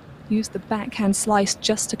 Used the backhand slice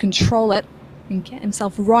just to control it and get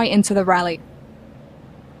himself right into the rally.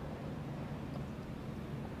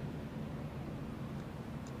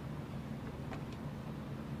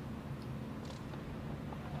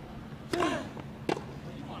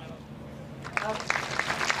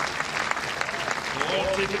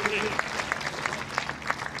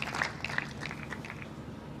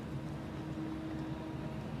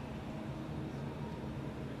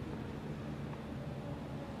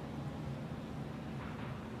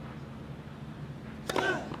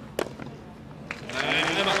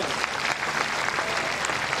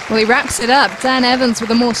 Well, he wraps it up. Dan Evans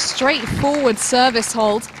with a more straightforward service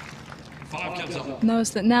hold.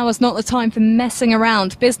 Knows that now is not the time for messing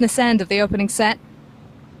around. Business end of the opening set.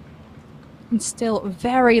 And still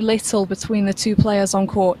very little between the two players on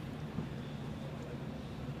court.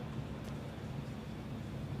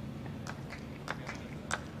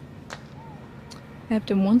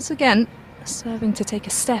 Ebden once again serving to take a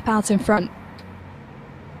step out in front.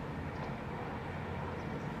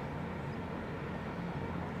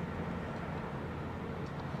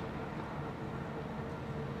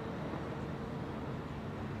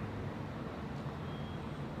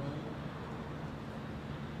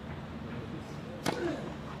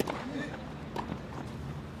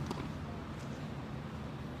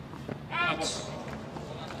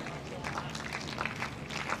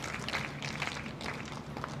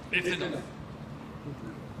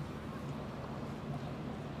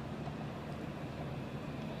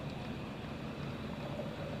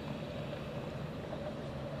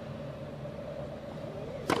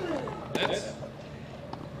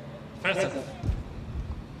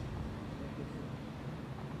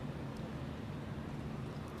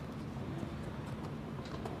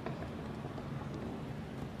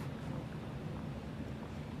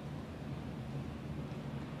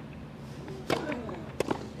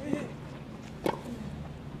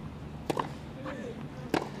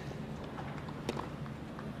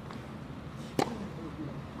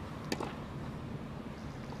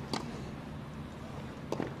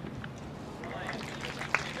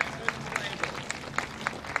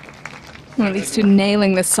 Well, these two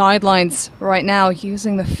nailing the sidelines right now,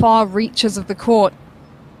 using the far reaches of the court.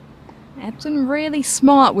 Ebden really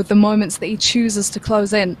smart with the moments that he chooses to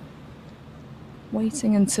close in.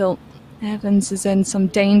 Waiting until Evans is in some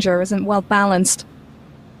danger, isn't well balanced.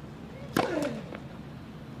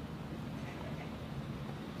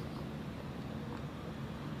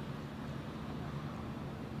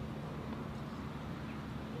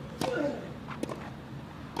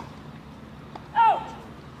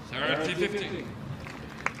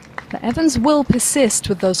 But Evans will persist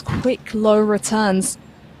with those quick, low returns.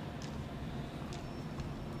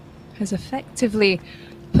 Has effectively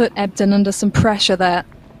put Ebden under some pressure there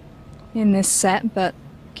in this set, but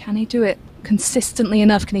can he do it consistently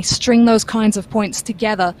enough? Can he string those kinds of points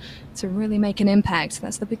together to really make an impact?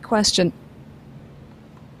 That's the big question.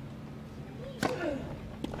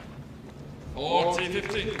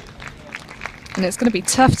 40-50. And it's going to be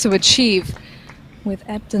tough to achieve with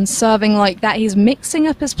Ebden serving like that. He's mixing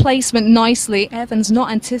up his placement nicely. Evans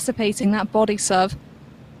not anticipating that body serve.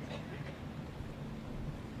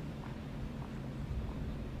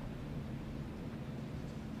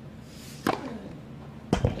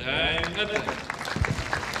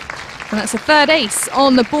 And that's a third ace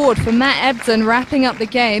on the board for Matt Ebden, wrapping up the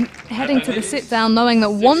game, heading to the sit-down, knowing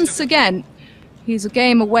that once again he's a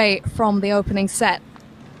game away from the opening set.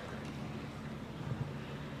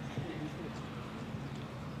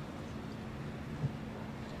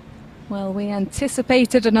 Well, we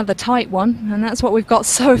anticipated another tight one, and that's what we've got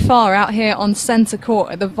so far out here on centre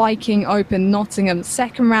court at the Viking Open Nottingham.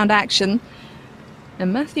 Second round action.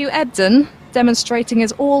 And Matthew Ebden demonstrating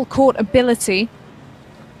his all-court ability.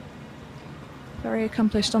 Very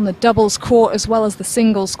accomplished on the doubles court as well as the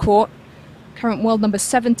singles court. Current world number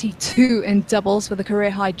 72 in doubles with a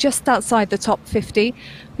career high just outside the top 50.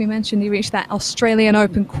 We mentioned he reached that Australian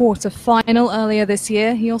Open quarter-final earlier this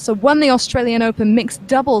year. He also won the Australian Open mixed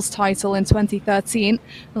doubles title in 2013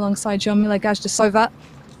 alongside Jarmila Gajdasova.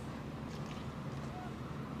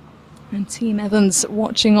 And Team Evans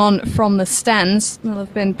watching on from the stands. They'll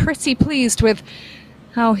have been pretty pleased with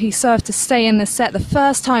how he served to stay in the set the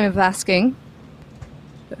first time of asking.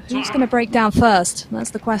 But who's going to break down first?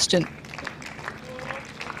 That's the question.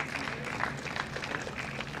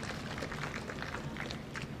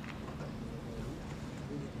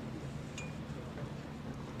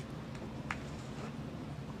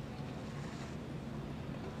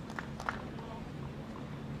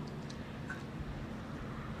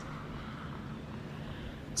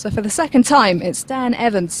 So for the second time, it's Dan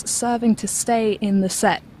Evans serving to stay in the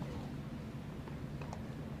set.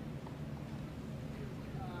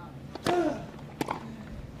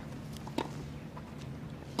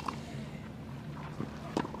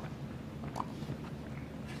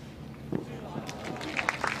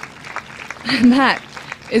 And that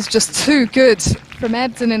is just too good from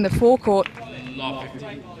Ebden in the forecourt.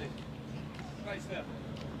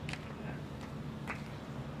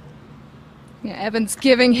 Yeah, Evans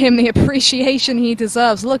giving him the appreciation he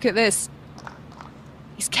deserves. Look at this.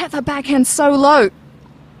 He's kept that backhand so low.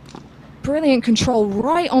 Brilliant control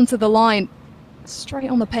right onto the line.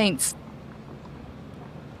 Straight on the paints.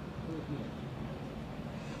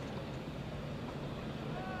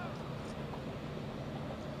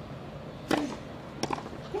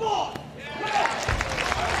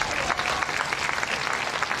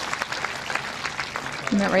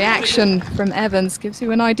 And that reaction from Evans gives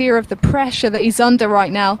you an idea of the pressure that he's under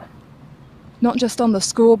right now. Not just on the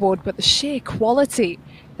scoreboard, but the sheer quality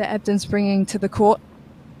that Ebden's bringing to the court.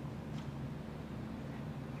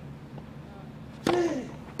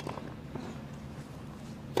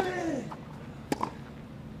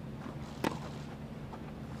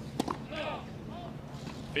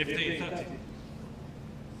 It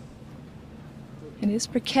is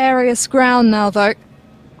precarious ground now, though.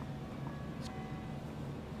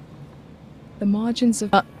 The margins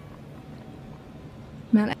of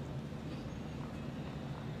Matt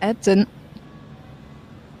Ebden.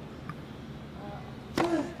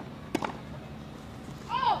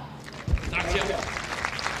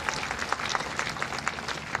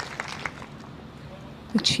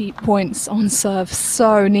 The cheap points on serve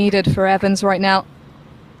so needed for Evans right now.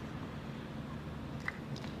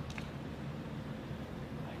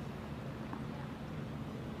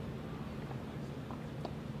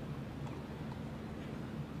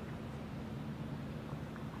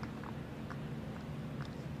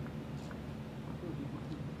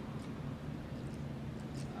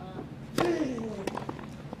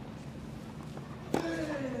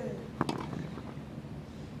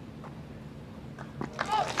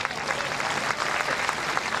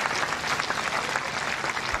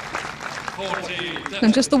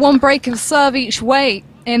 And just the one break of serve each way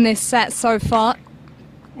in this set so far.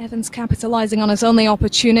 Evans capitalising on his only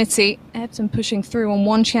opportunity. Ebden pushing through on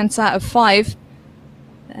one chance out of 5.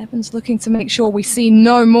 Evans looking to make sure we see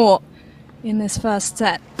no more in this first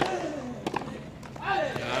set.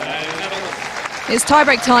 It's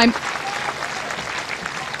tiebreak time.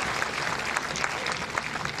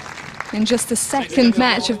 In just the second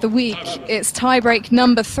match of the week, it's tiebreak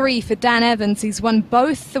number 3 for Dan Evans. He's won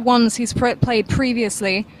both the ones he's played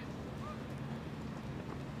previously.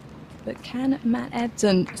 But can Matt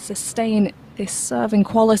Ebden sustain this serving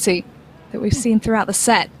quality that we've seen throughout the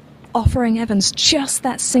set, offering Evans just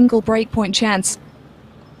that single breakpoint chance?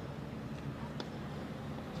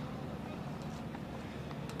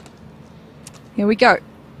 Here we go.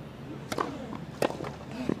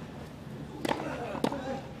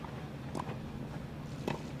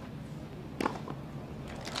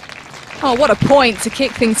 Oh, what a point to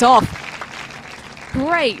kick things off.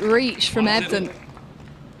 Great reach from Ebden.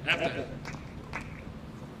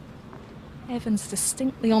 Evans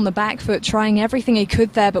distinctly on the back foot, trying everything he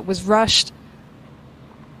could there, but was rushed.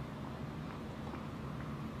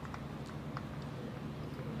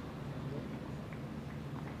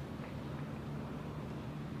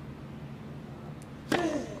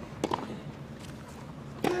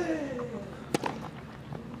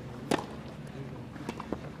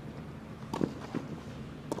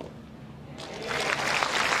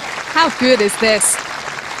 How good is this?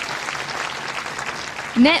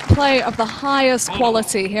 Net play of the highest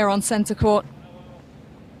quality here on centre court.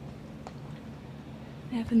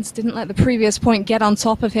 Evans didn't let the previous point get on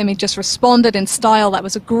top of him. He just responded in style. That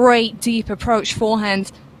was a great deep approach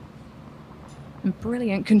forehand. And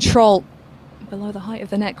brilliant control below the height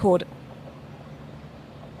of the net cord.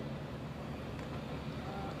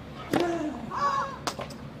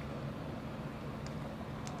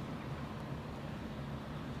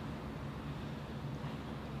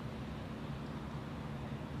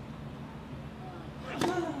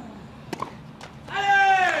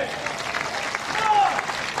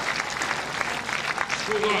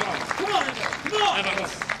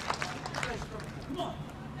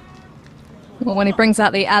 Well, when he brings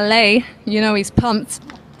out the alley, you know he's pumped.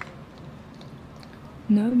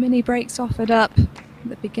 No mini breaks offered up at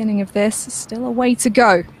the beginning of this. Still a way to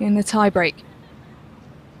go in the tiebreak.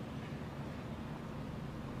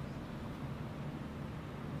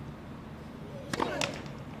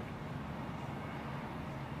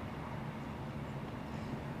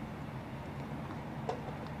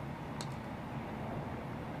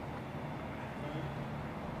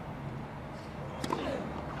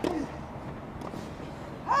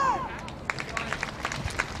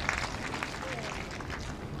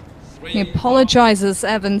 He apologises,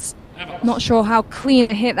 Evans. Not sure how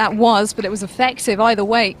clean a hit that was, but it was effective either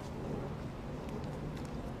way.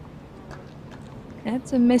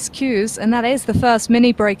 Ebden miscues, and that is the first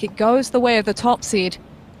mini break. It goes the way of the top seed,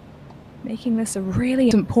 making this a really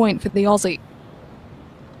important point for the Aussie.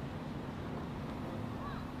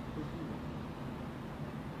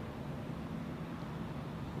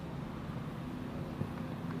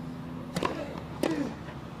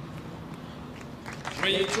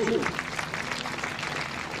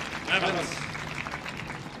 Evans.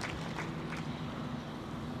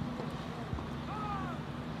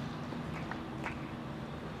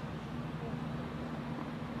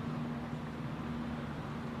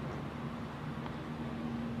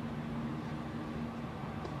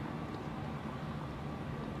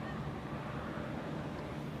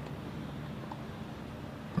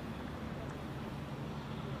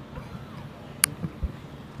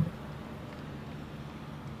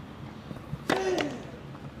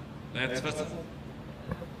 That's first.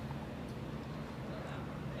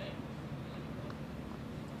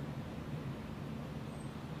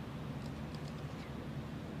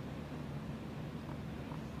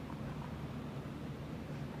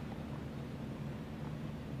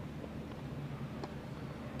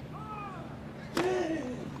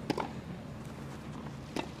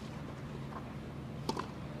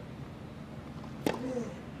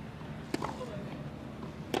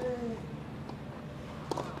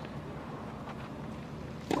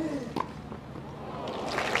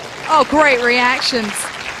 Oh, great reactions.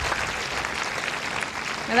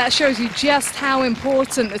 And that shows you just how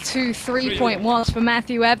important the 2-3 was for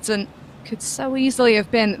Matthew Ebden. Could so easily have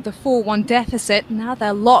been the 4-1 deficit. Now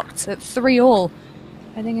they're locked at 3-all,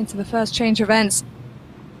 heading into the first change of ends.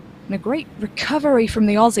 And a great recovery from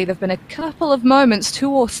the Aussie. There have been a couple of moments, 2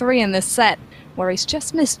 or 3 in this set, where he's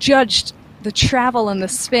just misjudged the travel and the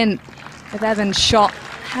spin of Evans' shot.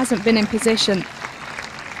 Hasn't been in position.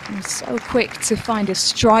 And so quick to find his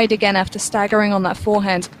stride again after staggering on that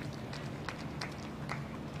forehand.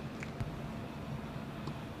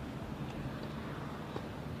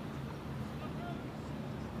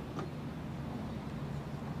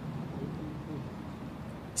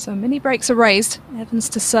 So mini breaks are raised. Evans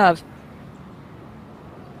to serve.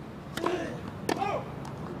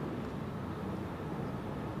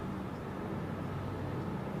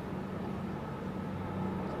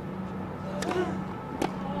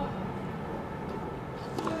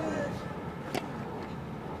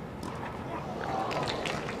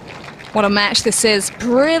 What a match this is.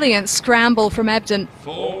 Brilliant scramble from Ebden.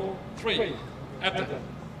 4-3, Ebden.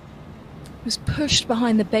 Was pushed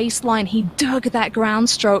behind the baseline. He dug that ground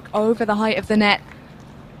stroke over the height of the net,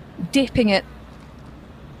 dipping it.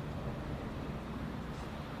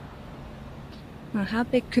 Now, how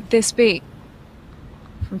big could this be?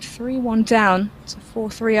 From 3-1 down to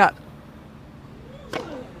 4-3 up.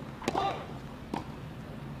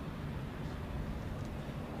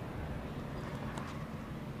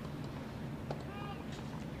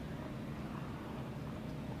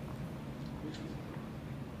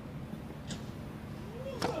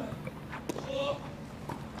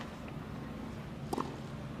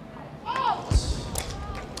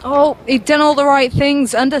 Oh, he'd done all the right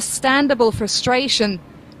things. Understandable frustration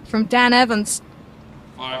from Dan Evans.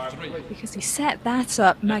 5-3. Because he set that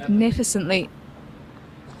up magnificently.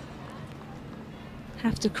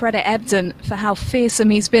 Have to credit Ebden for how fearsome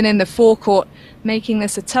he's been in the forecourt, making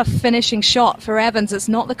this a tough finishing shot for Evans. It's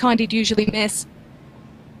not the kind he'd usually miss.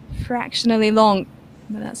 Fractionally long,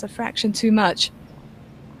 but that's a fraction too much.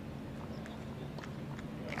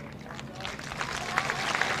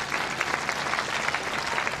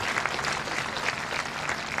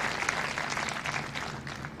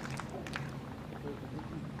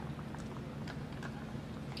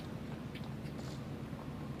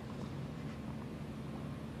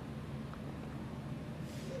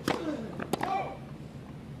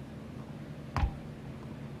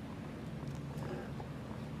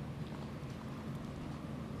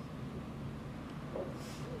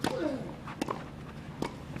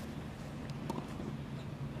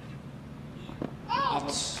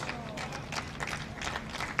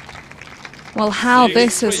 Well, how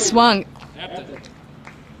this has swung.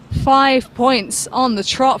 5 points on the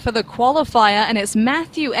trot for the qualifier, and it's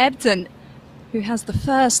Matthew Ebden who has the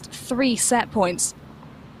first 3 set points.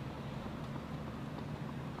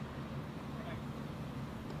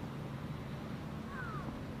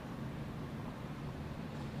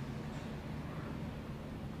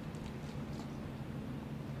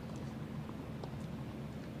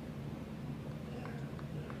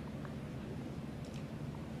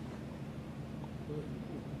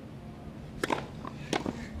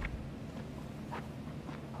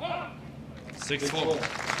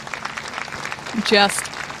 Just.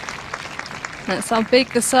 That's how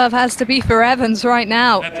big the serve has to be for Evans right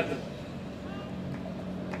now.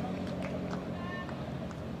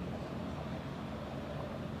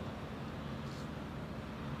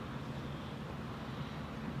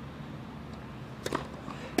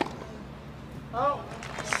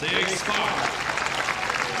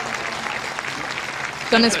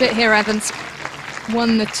 Done his bit here, Evans.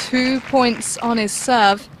 Won the 2 points on his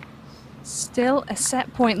serve. Still a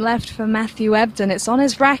set point left for Matthew Ebden. It's on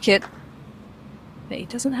his racket, but he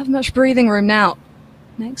doesn't have much breathing room now.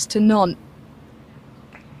 Next to none.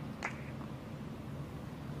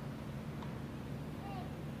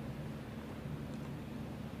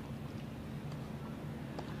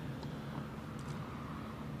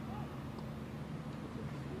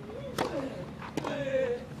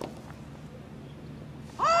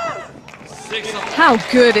 How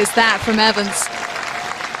good is that from Evans?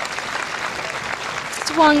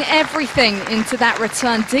 Swung everything into that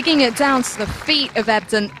return, digging it down to the feet of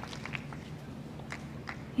Ebden.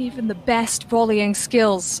 Even the best volleying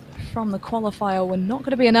skills from the qualifier were not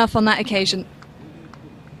going to be enough on that occasion.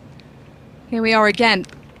 Here we are again,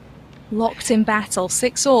 locked in battle,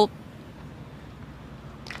 6-all.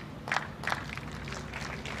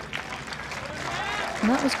 And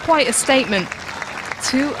that was quite a statement.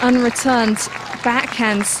 2 unreturned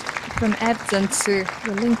backhands from Ebden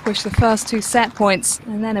to relinquish the first 2 set points,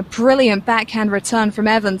 and then a brilliant backhand return from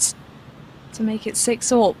Evans to make it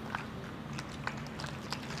 6-all.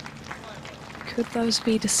 Could those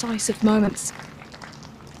be decisive moments?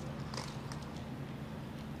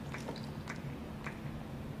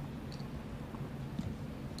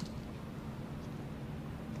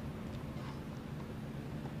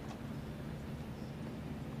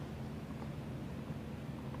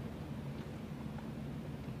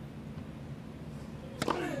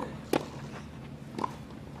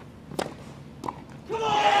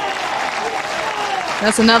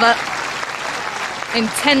 That's another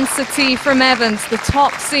intensity from Evans. The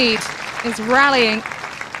top seed is rallying.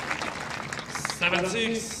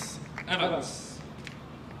 7-6, Evans.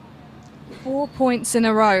 4 points in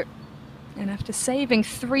a row. And after saving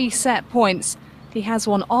 3 set points, he has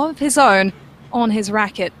one of his own on his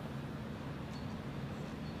racket.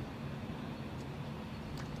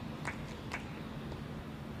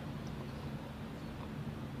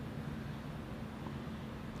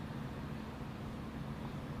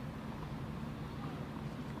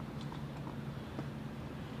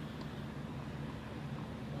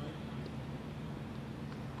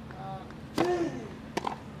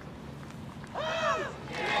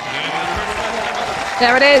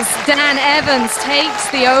 There it is, Dan Evans takes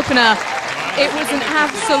the opener. It was an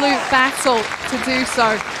absolute battle to do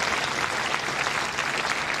so.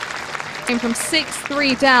 Came from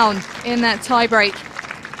 6-3 down in that tiebreak,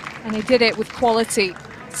 and he did it with quality,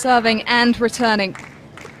 serving and returning.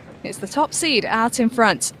 It's the top seed out in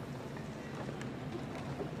front.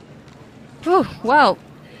 Whew, well,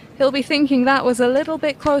 he'll be thinking that was a little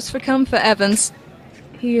bit close for comfort, Evans.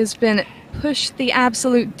 He has been pushed the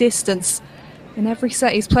absolute distance in every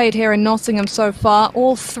set he's played here in Nottingham so far.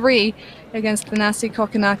 All 3 against Thanasi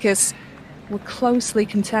Kokkinakis were closely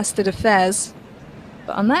contested affairs.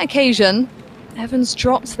 But on that occasion, Evans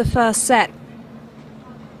dropped the first set.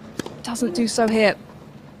 Doesn't do so here.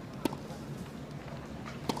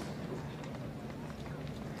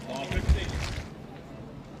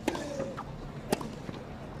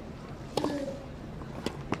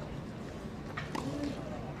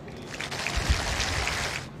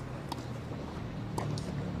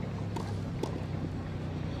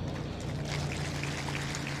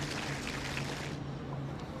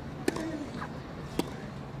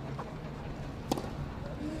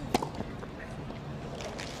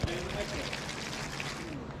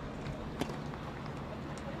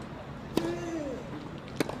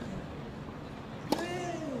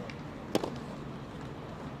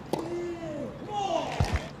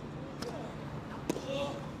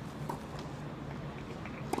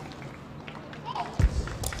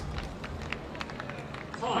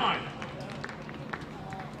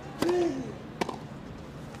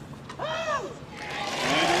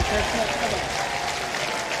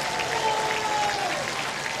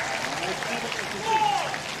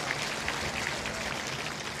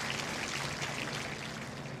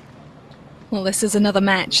 Well, this is another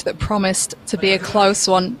match that promised to be a close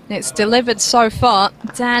one. It's delivered so far.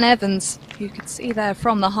 Dan Evans, you could see there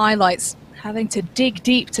from the highlights, having to dig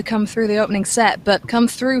deep to come through the opening set, but come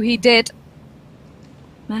through he did.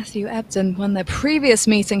 Matthew Ebden won their previous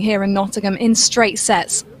meeting here in Nottingham in straight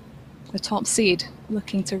sets. The top seed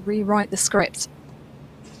looking to rewrite the script.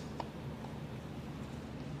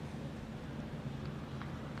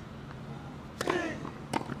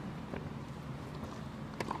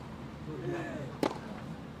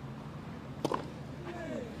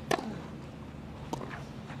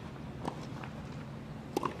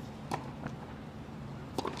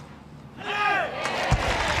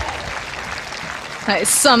 That is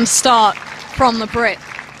some start from the Brit.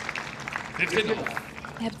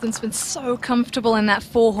 Ebden's been so comfortable in that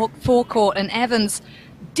forecourt, and Evans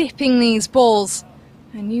dipping these balls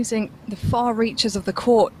and using the far reaches of the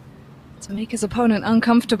court to make his opponent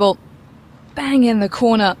uncomfortable. Bang in the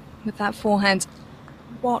corner with that forehand.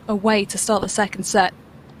 What a way to start the second set.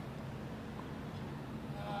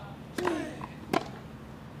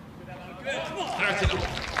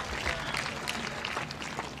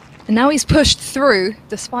 And now he's pushed through,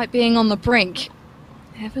 despite being on the brink.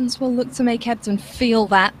 Evans will look to make Ebden feel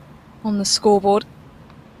that on the scoreboard.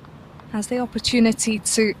 Has the opportunity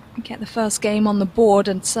to get the first game on the board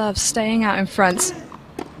and serve staying out in front.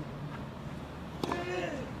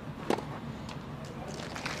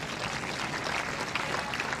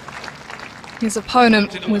 His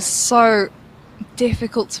opponent was so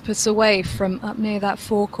difficult to put away from up near that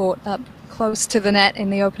forecourt, up close to the net in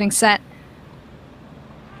the opening set.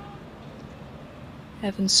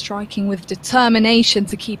 Evans striking with determination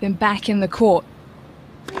to keep him back in the court.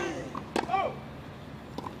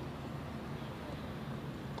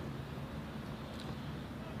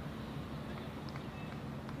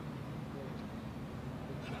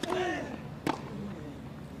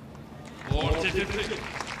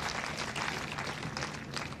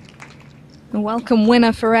 A welcome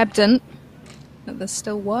winner for Ebden, but there's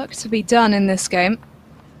still work to be done in this game.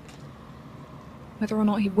 Whether or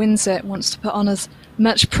not he wins it, wants to put on as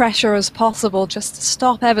much pressure as possible just to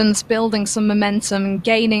stop Evans building some momentum and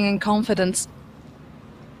gaining in confidence.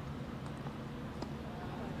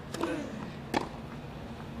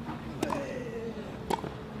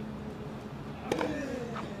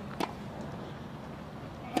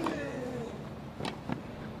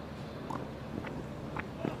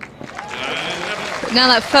 Now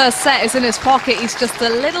that first set is in his pocket, he's just a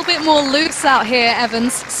little bit more loose out here,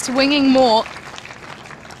 Evans, swinging more.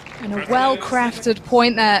 And a well-crafted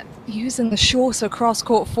point there, using the shorter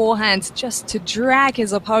cross-court forehand just to drag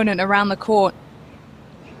his opponent around the court.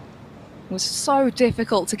 It was so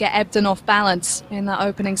difficult to get Ebden off balance in that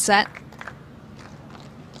opening set.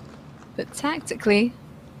 But tactically,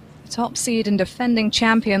 the top seed and defending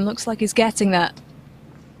champion looks like he's getting that.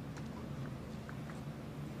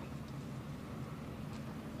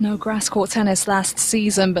 No grass court tennis last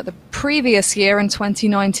season, but the previous year in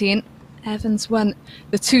 2019, Evans won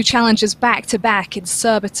the two challenges back-to-back in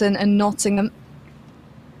Surbiton and Nottingham.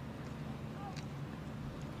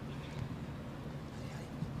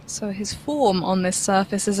 So his form on this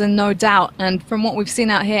surface is in no doubt, and from what we've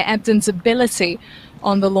seen out here, Ebden's ability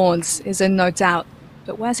on the lawns is in no doubt.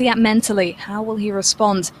 But where's he at mentally? How will he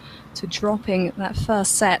respond to dropping that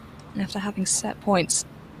first set after having set points?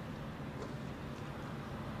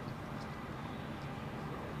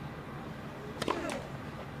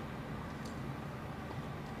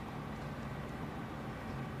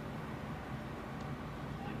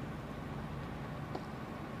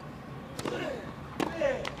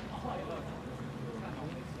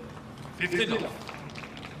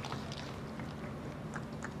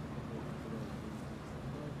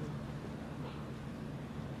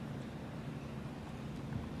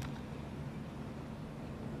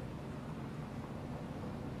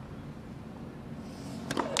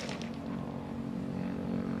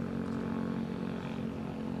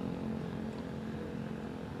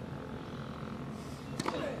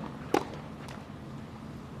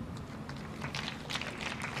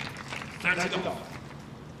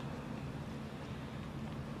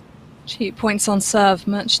 Cheap points on serve,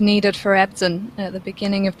 much needed for Ebden at the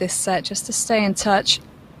beginning of this set, just to stay in touch.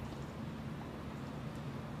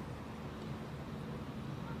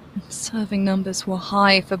 Serving numbers were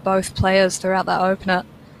high for both players throughout that opener.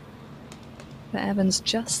 But Evans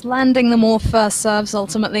just landing the more first serves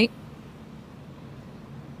ultimately.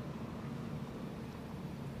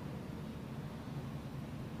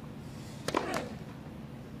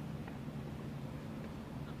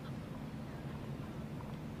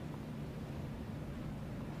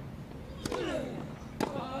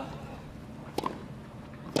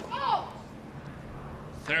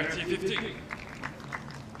 30-15.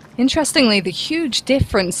 Interestingly, the huge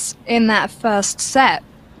difference in that first set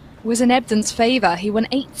was in Ebden's favour. He won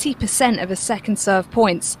 80% of his second serve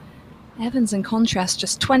points. Evans, in contrast,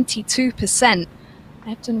 just 22%.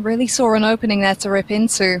 Ebden really saw an opening there to rip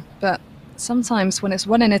into, but sometimes when it's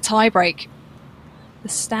won in a tiebreak, the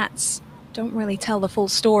stats don't really tell the full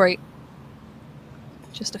story.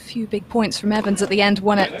 Just a few big points from Evans at the end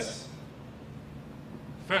won it.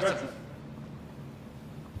 First.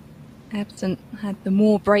 Ebden had the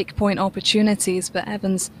more breakpoint opportunities, but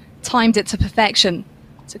Evans timed it to perfection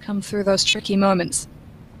to come through those tricky moments.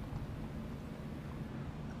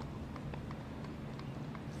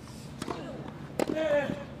 Yeah.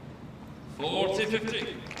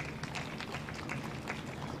 40-15.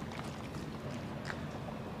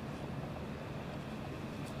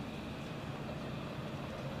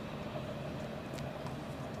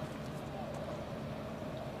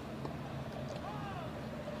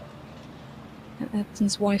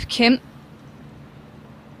 Ebden's wife, Kim.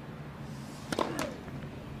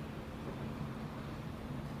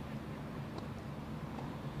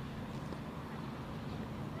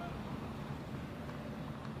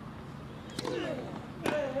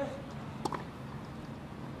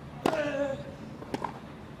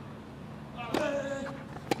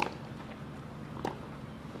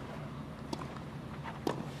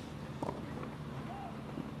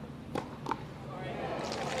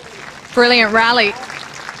 Brilliant rally.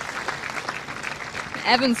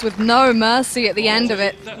 Evans with no mercy at the end of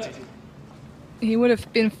it. He would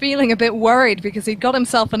have been feeling a bit worried because he'd got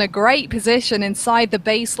himself in a great position inside the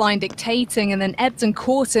baseline dictating, and then Ebden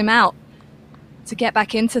caught him out to get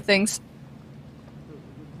back into things.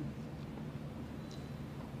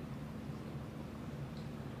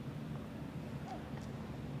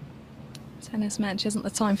 Tennis match isn't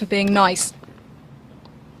the time for being nice.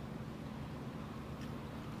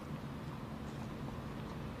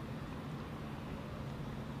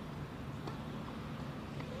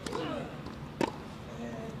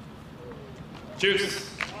 Juice.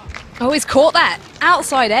 Oh, he's caught that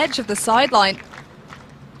outside edge of the sideline.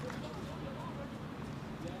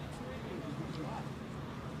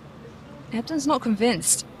 Ebden's not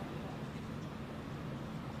convinced.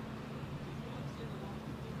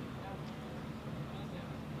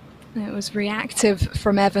 It was reactive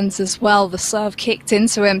from Evans as well. The serve kicked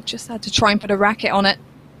into him, just had to try and put a racket on it.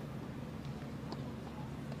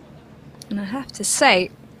 And I have to say,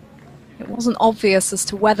 it wasn't obvious as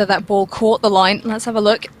to whether that ball caught the line. Let's have a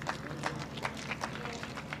look.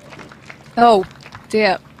 Oh,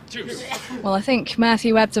 dear. Well, I think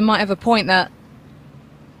Matthew Ebden might have a point there.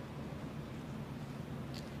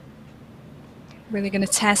 Really going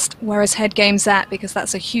to test where his head game's at, because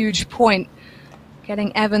that's a huge point.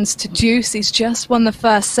 Getting Evans to deuce. He's just won the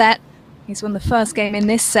first set. He's won the first game in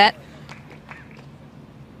this set.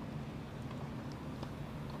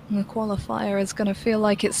 And the qualifier is going to feel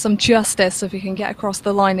like it's some justice if he can get across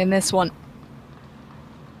the line in this one.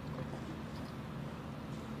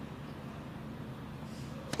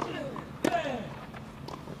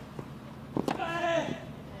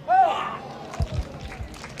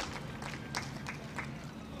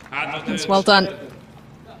 That's well done.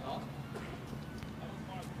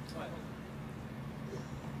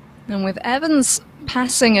 And with Evans'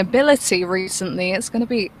 passing ability recently, it's going to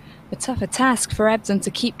be a tougher task for Ebden to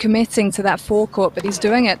keep committing to that forecourt, but he's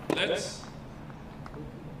doing it. Let's.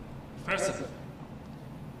 First.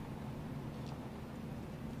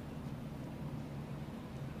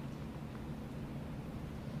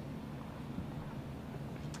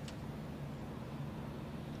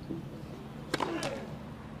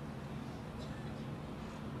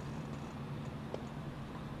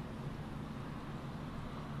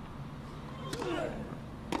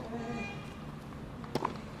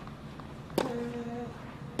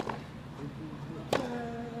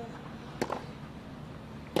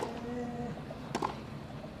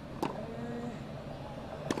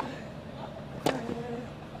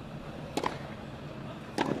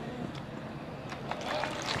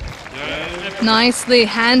 Nicely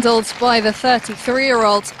handled by the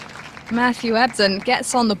 33-year-old. Matthew Ebden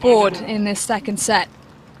gets on the board in this second set.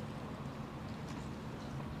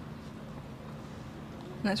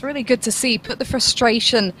 That's really good to see. Put the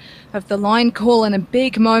frustration of the line call in a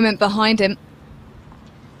big moment behind him.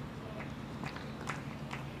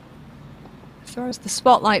 Throws the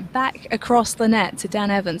spotlight back across the net to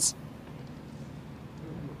Dan Evans.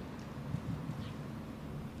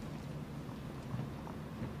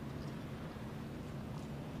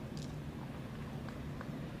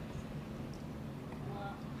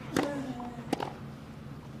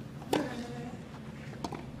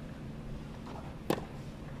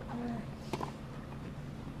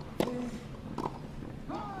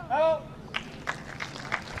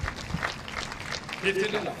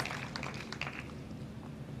 50 love.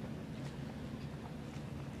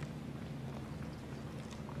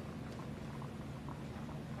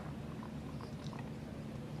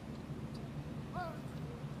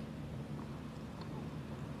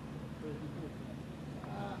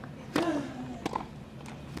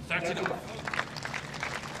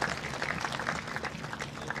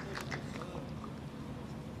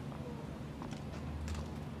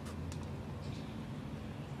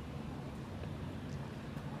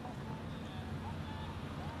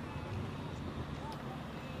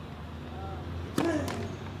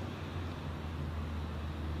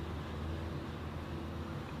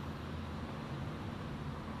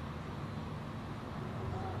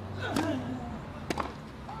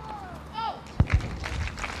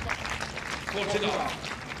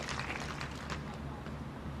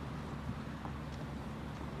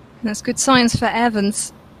 That's good signs for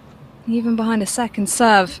Evans. Even behind a second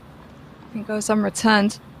serve, it goes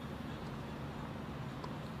unreturned.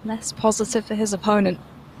 Less positive for his opponent.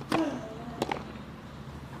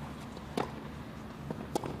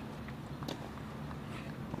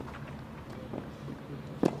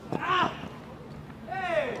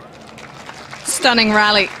 Stunning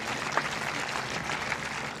rally.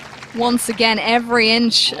 Once again, every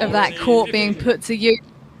inch of that court being put to use.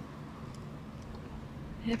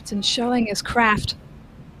 Ebden showing his craft.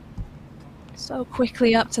 So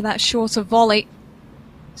quickly up to that shorter volley.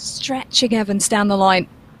 Stretching Evans down the line.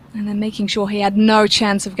 And then making sure he had no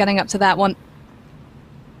chance of getting up to that one.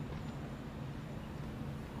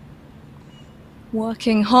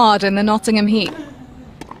 Working hard in the Nottingham heat.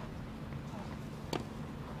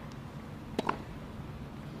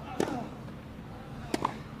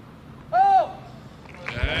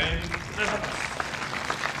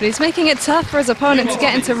 But he's making it tough for his opponent to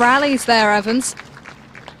get into rallies there, Evans.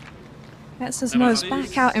 Gets his nose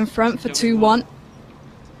back out in front for 2-1.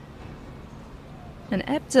 And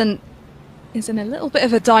Ebden is in a little bit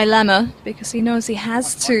of a dilemma because he knows he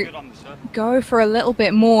has to go for a little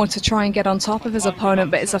bit more to try and get on top of his opponent,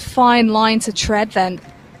 but it's a fine line to tread then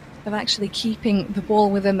of actually keeping the ball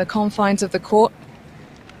within the confines of the court.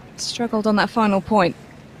 Struggled on that final point.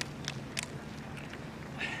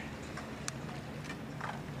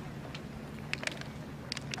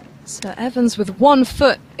 So Evans with 1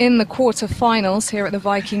 foot in the quarter-finals here at the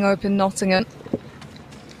Viking Open Nottingham.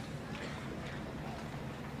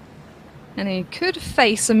 And he could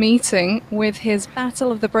face a meeting with his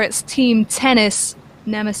Battle of the Brits team tennis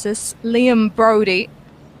nemesis, Liam Brodie.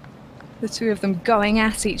 The two of them going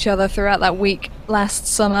at each other throughout that week last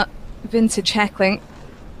summer, vintage heckling.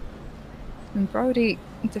 And Brodie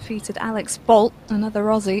defeated Alex Bolt, another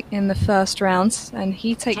Aussie, in the first round. And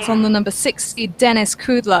he takes on the number 60, Dennis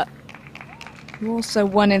Kudla, who also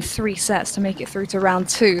won in 3 sets to make it through to round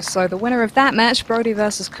 2. So the winner of that match, Brodie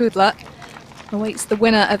versus Kudla, awaits the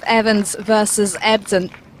winner of Evans versus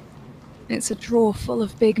Ebden. It's a draw full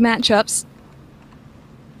of big matchups.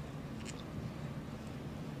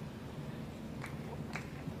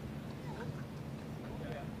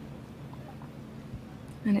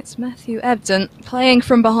 And it's Matthew Ebden playing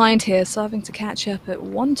from behind here, serving to catch up at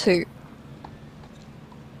 1-2.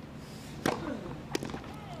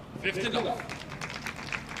 50 love.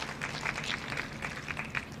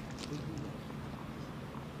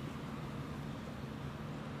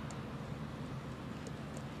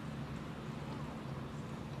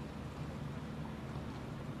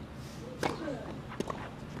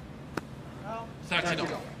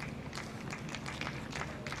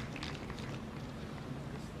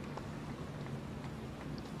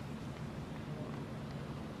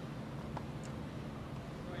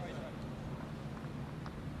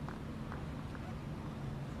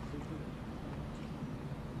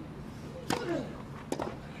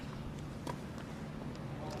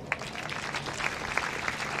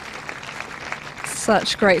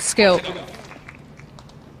 Such great skill.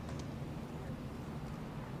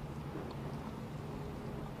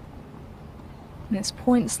 And it's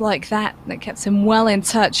points like that that kept him well in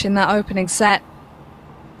touch in that opening set.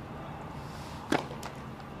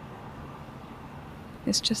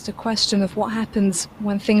 It's just a question of what happens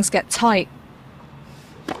when things get tight.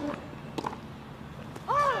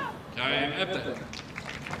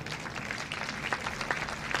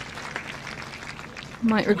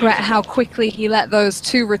 Might regret how quickly he let those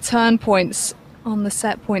 2 return points on the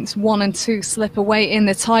set points 1 and 2 slip away in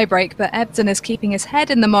the tiebreak, but Ebden is keeping his head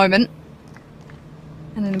in the moment.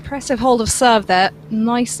 And an impressive hold of serve there,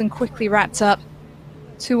 nice and quickly wrapped up.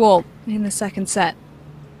 2-all in the second set.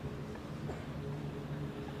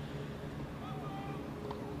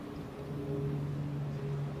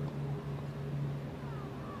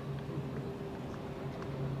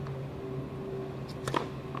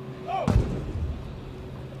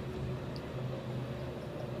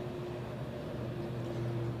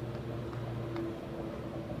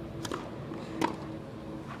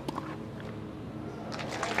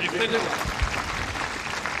 15 love.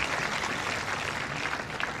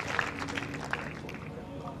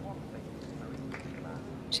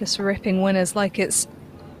 Just ripping winners like it's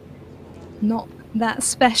not that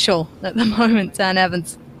special at the moment, Dan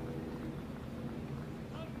Evans.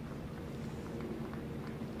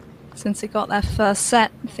 Since he got that first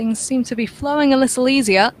set, things seem to be flowing a little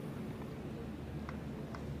easier.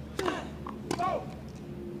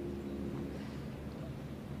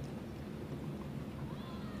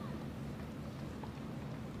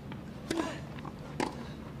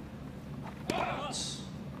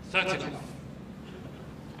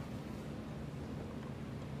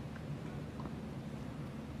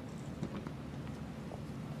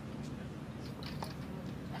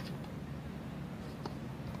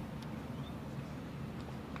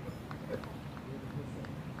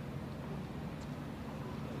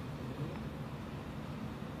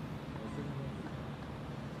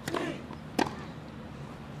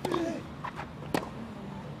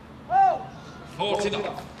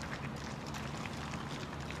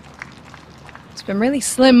 It's been really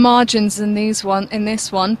slim margins in this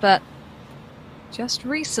one, but just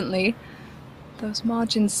recently those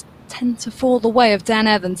margins tend to fall the way of Dan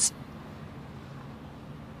Evans.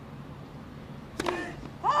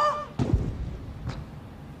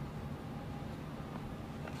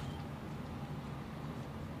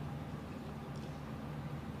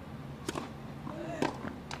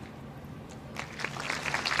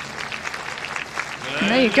 And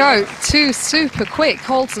there you go, 2 super quick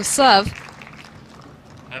holds of serve.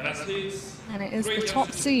 And it is the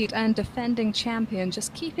top seed and defending champion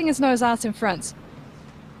just keeping his nose out in front.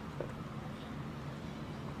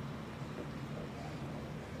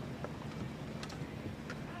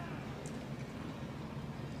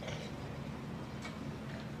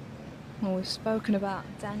 Well, we've spoken about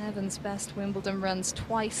Dan Evans' best Wimbledon runs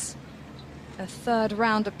twice. A third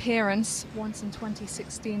round appearance, once in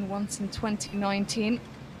 2016, once in 2019.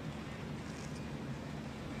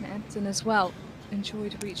 And Ebden as well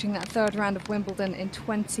enjoyed reaching that third round of Wimbledon in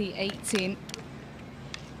 2018.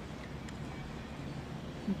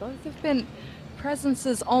 And both have been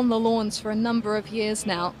presences on the lawns for a number of years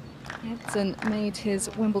now. Ebden made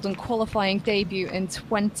his Wimbledon qualifying debut in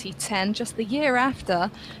 2010, just the year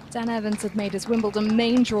after Dan Evans had made his Wimbledon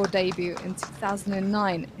main draw debut in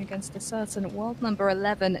 2009 against a certain world number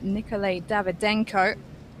 11 Nikolay Davydenko.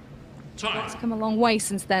 It's come a long way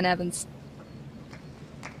since then, Evans.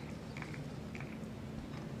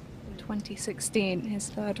 2016, his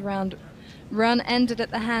third round run ended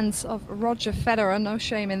at the hands of Roger Federer, no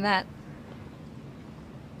shame in that.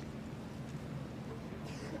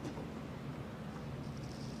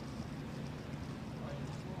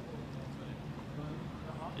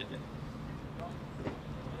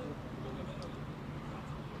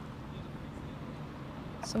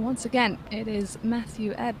 So once again, it is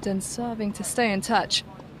Matthew Ebden serving to stay in touch.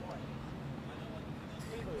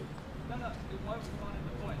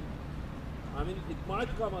 I mean, it might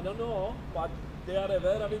come, I don't know, but they are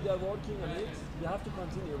aware of it, they are working on it. We have to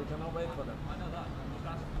continue, we cannot wait for them. I know that.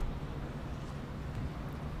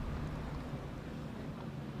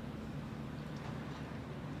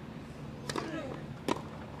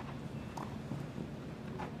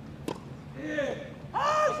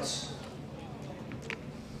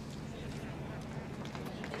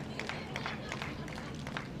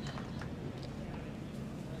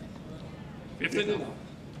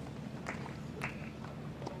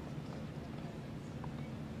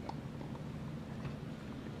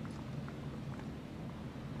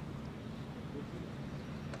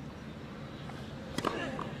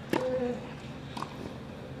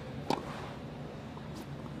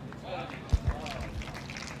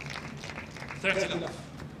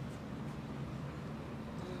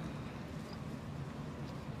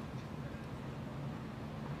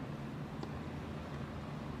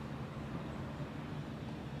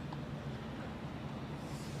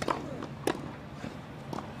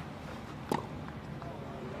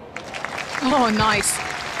 Oh, nice.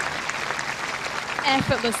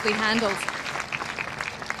 Effortlessly handled.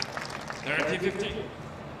 30-15.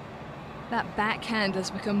 That backhand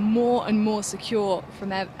has become more and more secure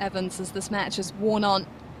from Evans as this match has worn on.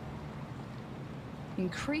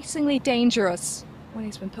 Increasingly dangerous when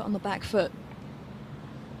he's been put on the back foot.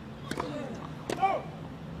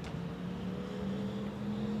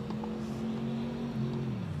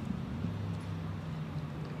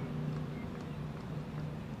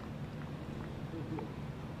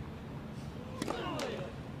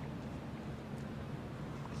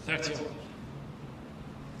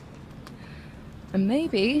 And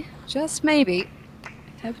maybe, just maybe,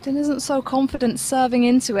 Ebden isn't so confident serving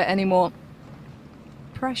into it anymore.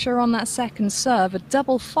 pressure on that second serve, a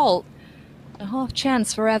double fault, a half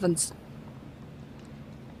chance for Evans.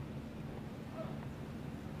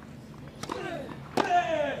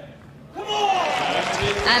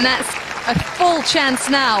 And that's a full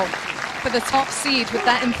chance now for the top seed with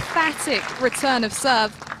that emphatic return of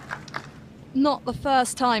serve. Not the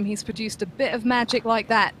first time he's produced a bit of magic like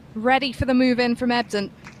that. Ready for the move in from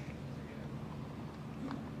Ebden.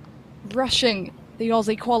 Rushing the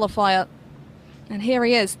Aussie qualifier. And here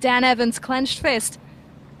he is, Dan Evans, clenched fist.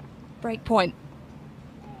 Break point.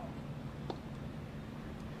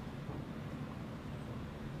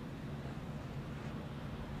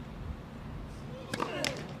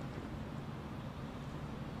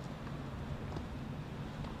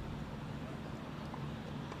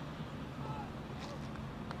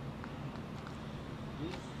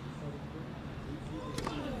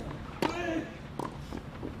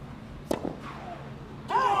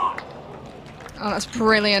 Oh, that's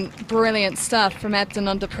brilliant, brilliant stuff from Ebden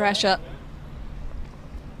under pressure.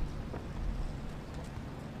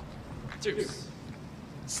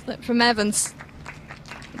 Slip from Evans.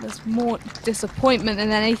 There's more disappointment than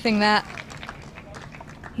anything there.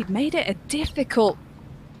 He'd made it a difficult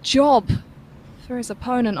job for his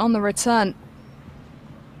opponent on the return.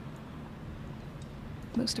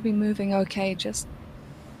 Looks to be moving okay, just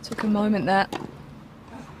took a moment there.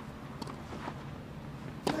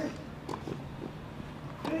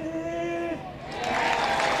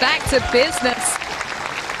 Back to business.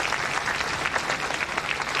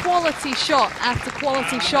 Quality shot after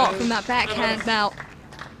quality shot from that backhand now.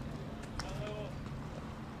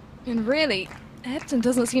 And really, Ebden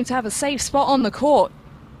doesn't seem to have a safe spot on the court.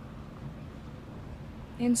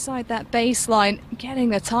 Inside that baseline, getting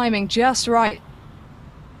the timing just right.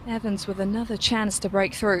 Evans with another chance to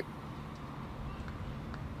break through.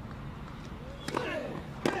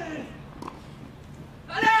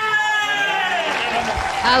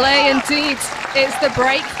 LA indeed, it's the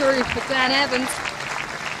breakthrough for Dan Evans.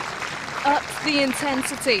 Up the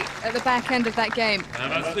intensity at the back end of that game.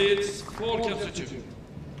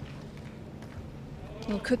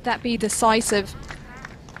 Well, could that be decisive?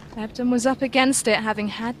 Ebden was up against it, having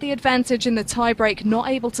had the advantage in the tiebreak, not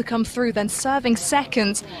able to come through, then serving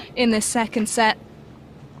second in this second set.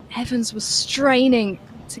 Evans was straining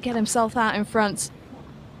to get himself out in front,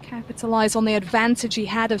 capitalize on the advantage he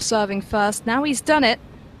had of serving first. Now he's done it.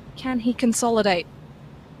 Can he consolidate?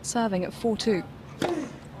 Serving at 4-2.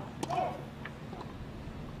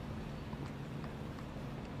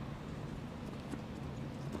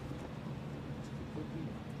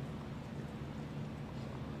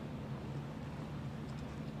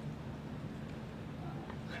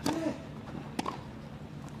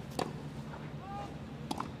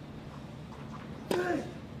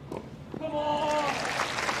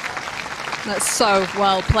 That's so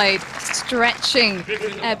well played, stretching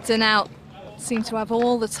Ebden out. Seemed to have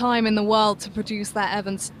all the time in the world to produce that,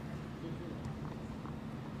 Evans.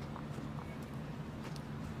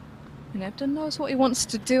 And Ebden knows what he wants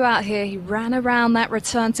to do out here. He ran around that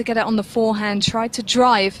return to get it on the forehand, tried to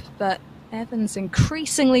drive, but Evans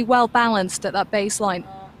increasingly well balanced at that baseline.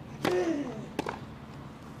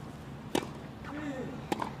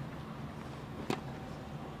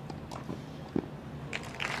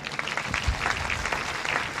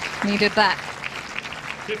 Needed that.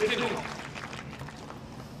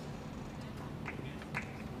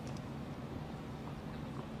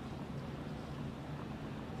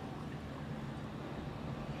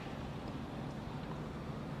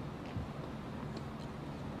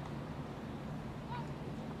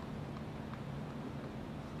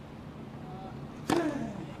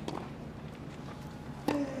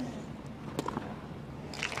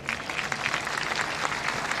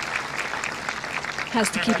 Has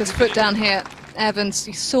to keep his foot down here. Evans,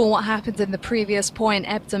 you saw what happened in the previous point.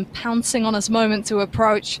 Ebden pouncing on his moment to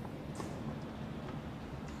approach.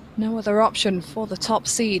 No other option for the top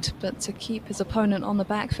seed but to keep his opponent on the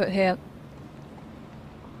back foot here.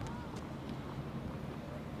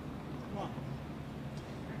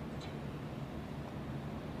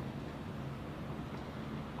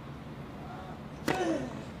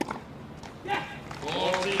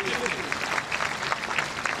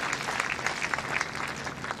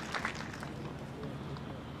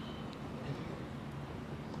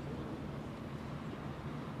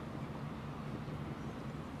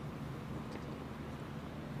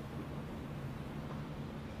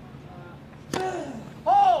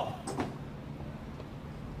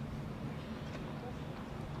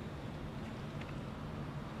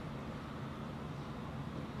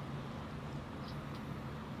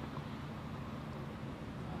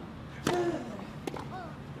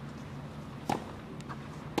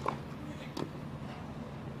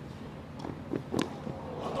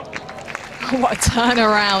 What a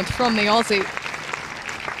turnaround from the Aussie.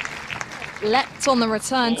 Leapt on the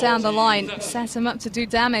return down the line, set him up to do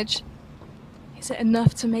damage. Is it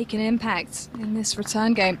enough to make an impact in this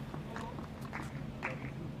return game?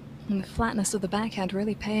 And the flatness of the backhand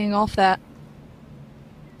really paying off there.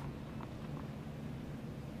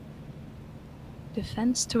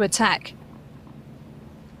 Defense to attack.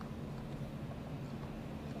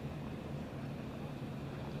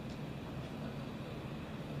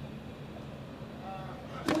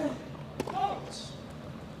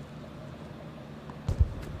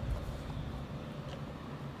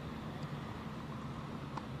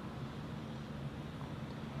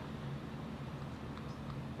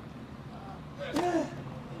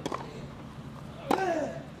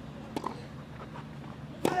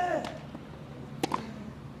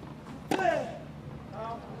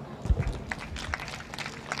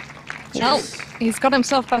 Oh, he's got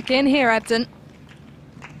himself back in here, Ebden.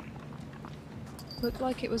 Looked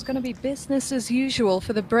like it was going to be business as usual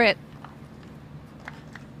for the Brit.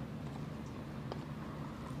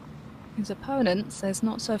 His opponent says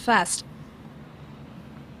not so fast.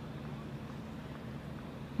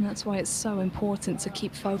 And that's why it's so important to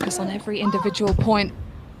keep focus on every individual point.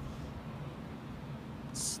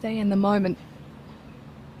 Stay in the moment.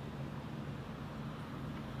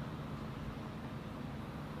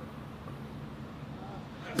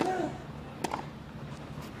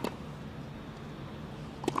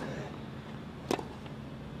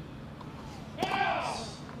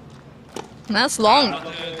 And that's long.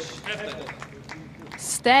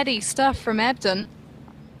 Steady stuff from Ebden.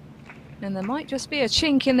 And there might just be a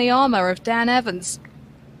chink in the armour of Dan Evans.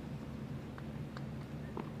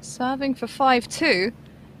 Serving for 5-2,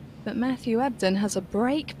 but Matthew Ebden has a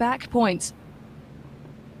break back point.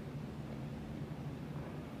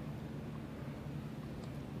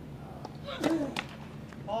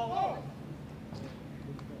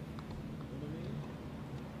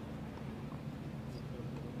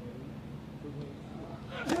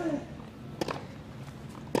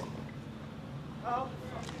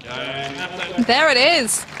 There it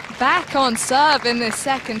is, back on serve in this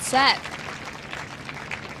second set.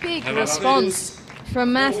 Big response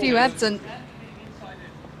from Matthew Ebden.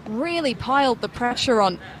 Really piled the pressure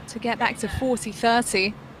on to get back to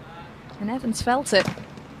 40-30, and Evans felt it.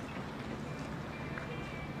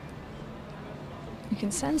 You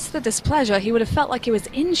can sense the displeasure. He would have felt like he was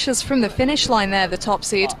inches from the finish line there, the top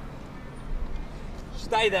seed.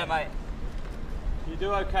 Stay there, mate. You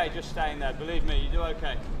do okay, just staying there. Believe me, you do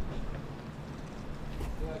okay.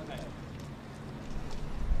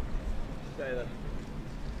 Stay there.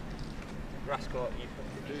 Grass court,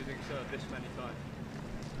 you're losing serve this many times.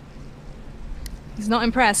 He's not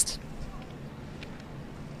impressed.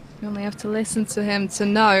 You only have to listen to him to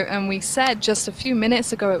know. And we said just a few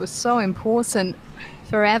minutes ago it was so important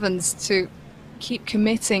for Evans to keep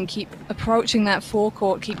committing, keep approaching that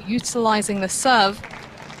forecourt, keep utilising the serve.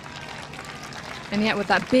 And yet with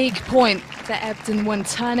that big point that Ebden won,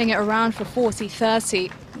 turning it around for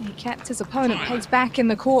 40-30, he kept his opponent pegged back in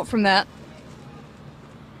the court from there.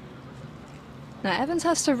 Now Evans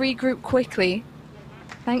has to regroup quickly.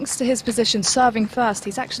 Thanks to his position serving first,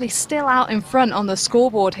 he's actually still out in front on the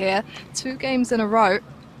scoreboard here. 2 games in a row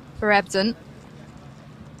for Ebden.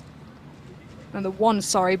 And the one,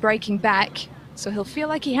 breaking back. So he'll feel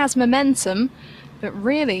like he has momentum, but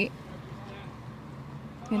really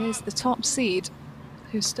it is the top seed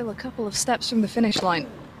who's still a couple of steps from the finish line.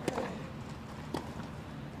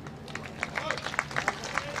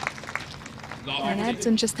 And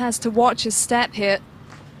Ebden just has to watch his step here.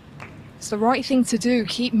 It's the right thing to do,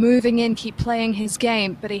 keep moving in, keep playing his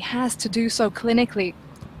game, but he has to do so clinically.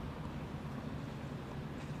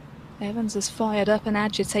 Evans is fired up and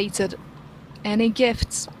agitated. Any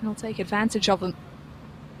gifts, he'll take advantage of them.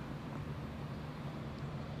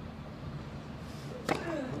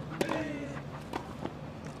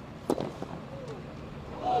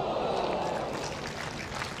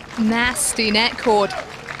 Nasty net cord.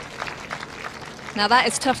 Now that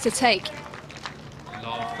is tough to take.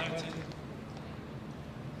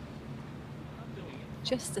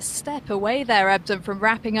 Just a step away there, Ebden, from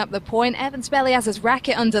wrapping up the point. Evans barely has his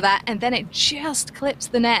racket under that, and then it just clips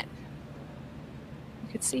the net.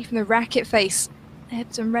 You could see from the racket face,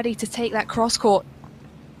 Ebden ready to take that cross court.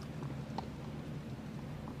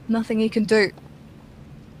 Nothing he can do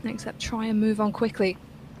except try and move on quickly.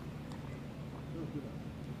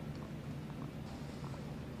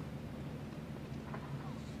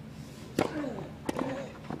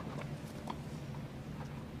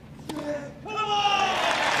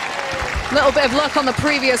 Little bit of luck on the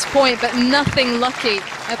previous point, but nothing lucky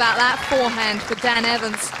about that forehand for Dan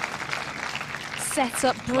Evans. set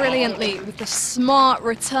up brilliantly with the smart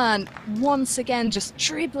return. Once again, just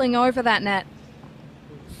dribbling over that net,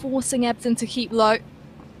 forcing Ebden to keep low.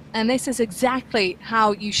 And this is exactly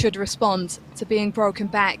how you should respond to being broken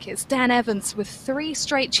back. It's Dan Evans with 3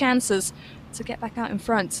 straight chances to get back out in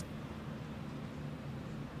front.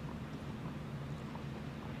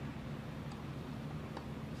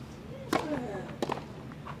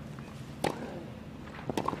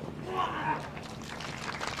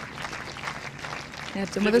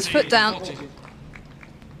 Ebden with his foot down.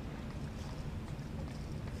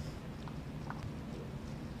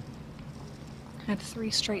 Had 3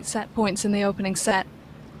 straight set points in the opening set.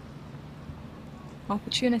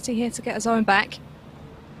 Opportunity here to get his own back.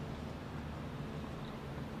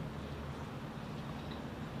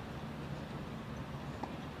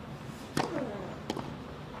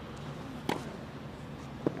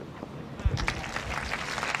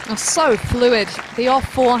 Oh, so fluid. The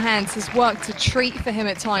off forehand has worked a treat for him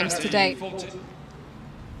at times today.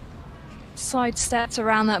 Sidestepped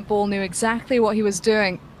around that ball, knew exactly what he was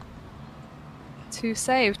doing. 2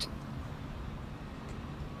 saved.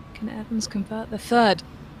 Can Evans convert the third?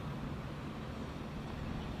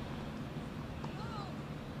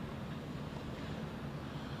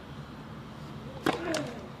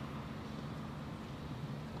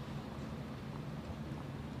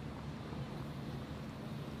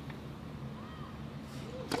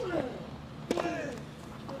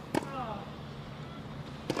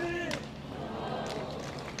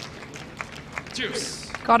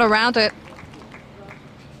 Got around it.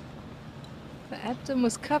 But Ebden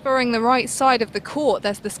was covering the right side of the court.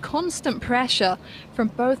 There's this constant pressure from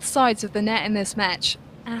both sides of the net in this match,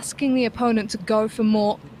 asking the opponent to go for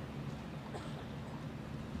more.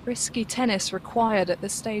 Risky tennis required at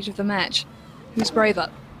this stage of the match. Who's braver?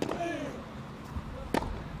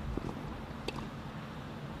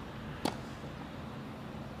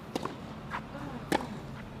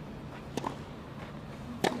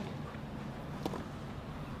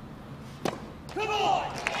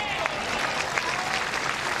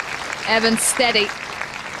 Evans steady.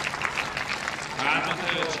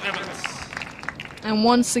 And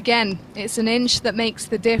once again, it's an inch that makes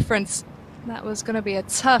the difference. That was going to be a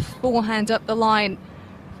tough forehand up the line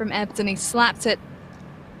from Ebden. He slapped it.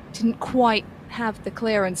 Didn't quite have the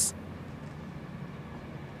clearance.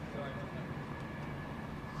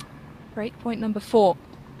 Break point number 4.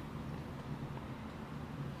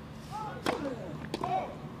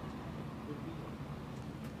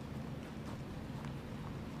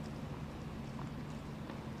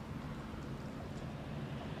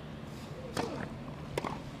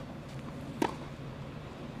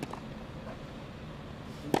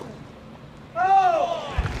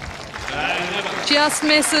 Just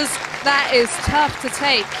misses. That is tough to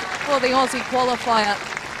take for the Aussie qualifier,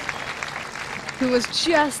 who has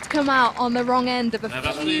just come out on the wrong end of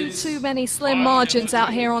a few too many slim margins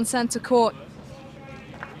out here on centre court.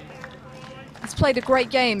 He's played a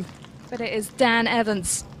great game, but it is Dan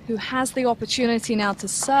Evans who has the opportunity now to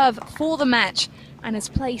serve for the match and his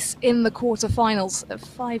place in the quarterfinals at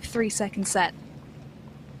 5-3 second set.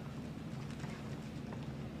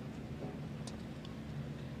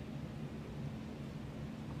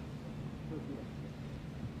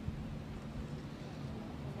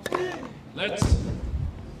 Let's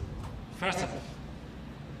fasten.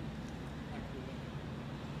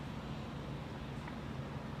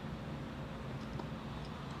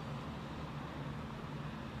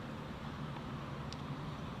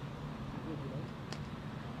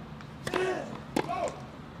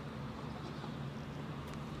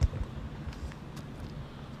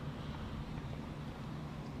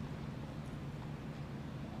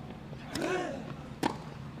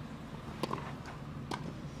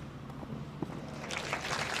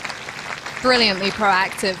 Brilliantly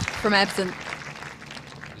proactive from Ebden.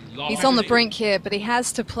 He's on the brink here, but he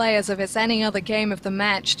has to play as if it's any other game of the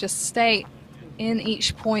match. Just stay in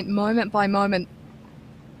each point moment by moment.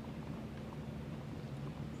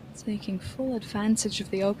 Taking full advantage of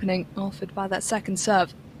the opening offered by that second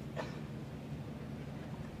serve.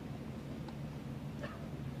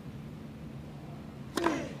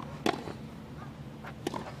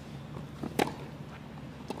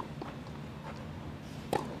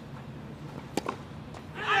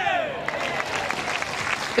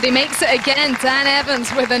 But he makes it again. Dan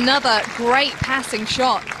Evans with another great passing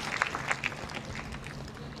shot.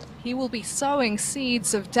 He will be sowing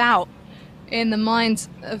seeds of doubt in the mind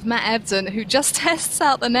of Matt Ebden, who just tests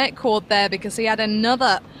out the net cord there because he had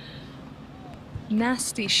another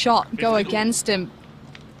nasty shot go against him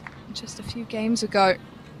just a few games ago.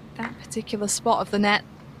 That particular spot of the net.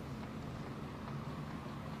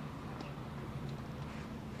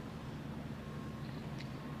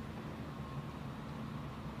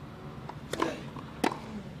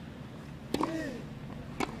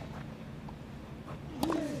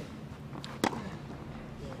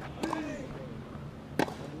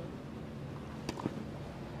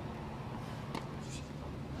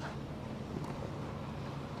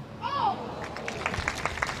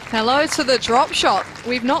 Hello to the drop shot.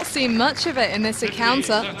 We've not seen much of it in this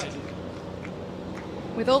encounter.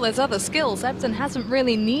 With all his other skills, Ebden hasn't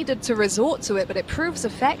really needed to resort to it, but it proves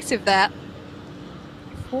effective there.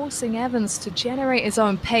 Forcing Evans to generate his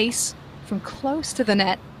own pace from close to the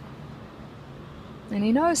net. And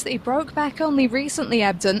he knows that he broke back only recently,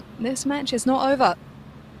 Ebden. This match is not over.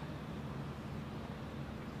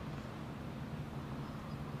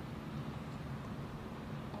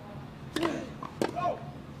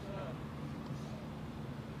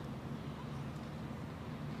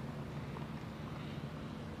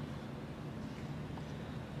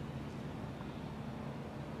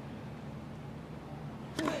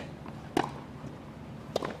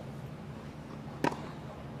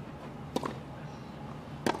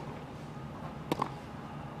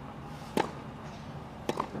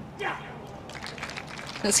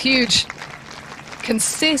 That's huge.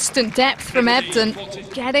 Consistent depth from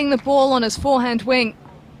Ebden, getting the ball on his forehand wing.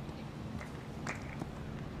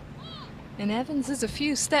 And Evans is a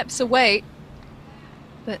few steps away,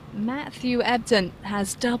 but Matthew Ebden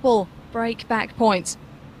has double break back points.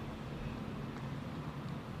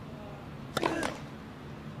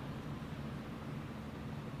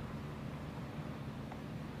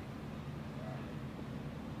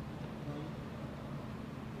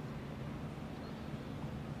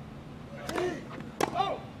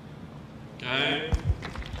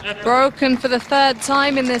 Broken for the third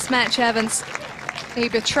time in this match, Evans. He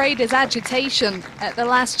betrayed his agitation at the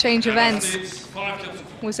last change of ends.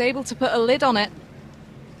 Was able to put a lid on it.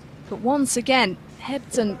 But once again,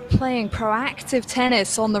 Ebden playing proactive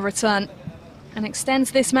tennis on the return and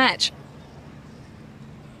extends this match.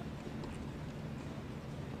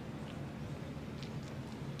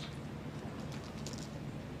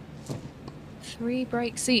 Three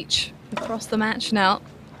breaks each across the match now.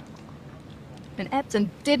 And Ebden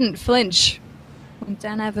didn't flinch when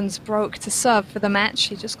Dan Evans broke to serve for the match.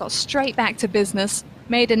 He just got straight back to business,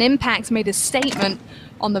 made an impact, made a statement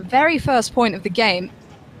on the very first point of the game.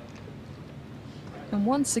 And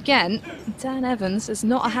once again, Dan Evans is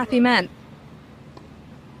not a happy man.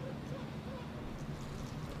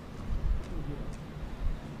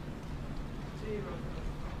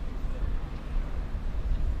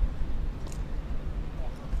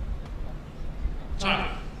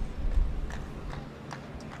 Time.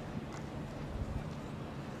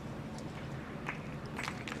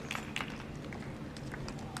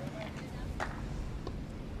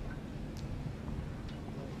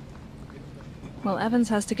 Well, Evans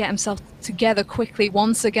has to get himself together quickly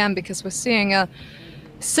once again because we're seeing a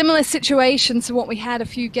similar situation to what we had a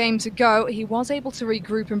few games ago. He was able to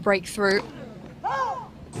regroup and break through.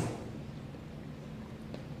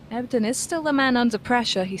 Ebden is still the man under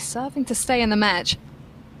pressure. He's serving to stay in the match.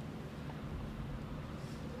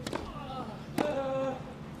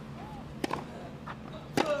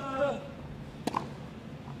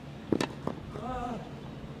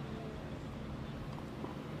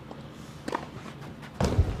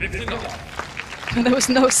 There was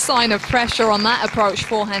no sign of pressure on that approach,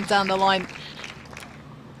 forehand down the line.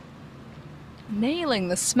 Nailing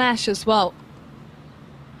the smash as well.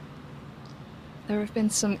 There have been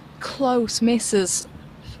some close misses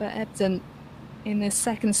for Ebden in this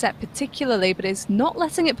second set particularly, but he's not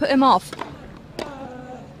letting it put him off.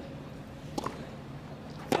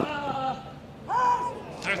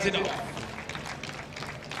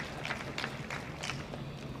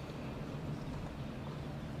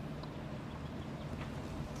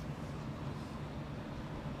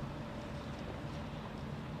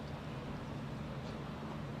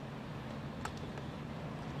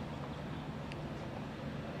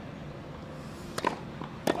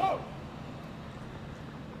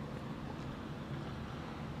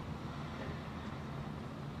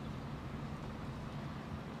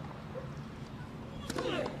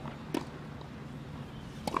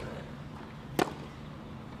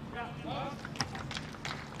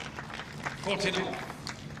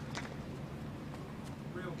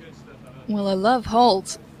 Well, a love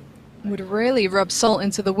hold would really rub salt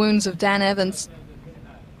into the wounds of Dan Evans.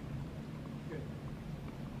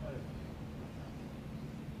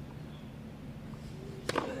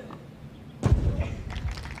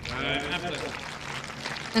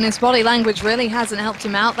 And his body language really hasn't helped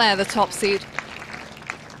him out there, the top seed.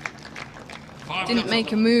 Didn't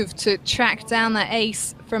make a move to track down that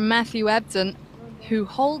ace from Matthew Ebden, who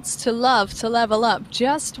holds to love to level up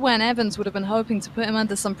just when Evans would have been hoping to put him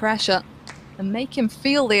under some pressure and make him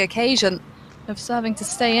feel the occasion of serving to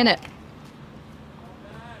stay in it.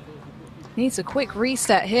 Needs a quick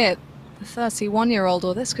reset here, the 31-year-old,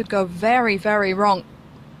 or this could go very, very wrong.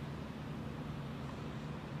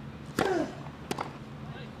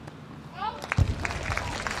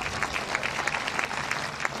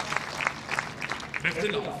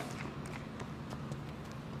 15 off.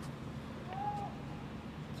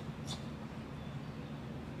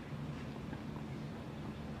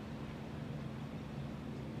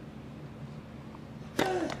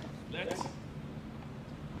 Let's.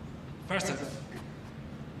 First set.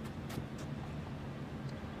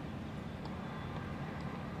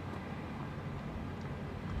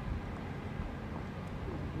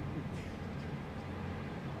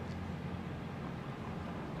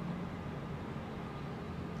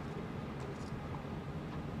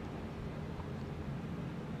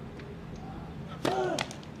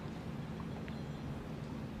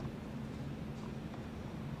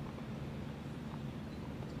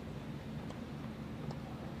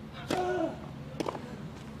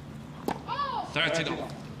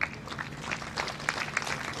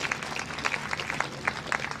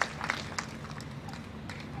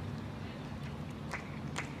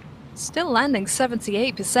 Still landing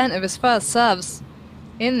 78% of his first serves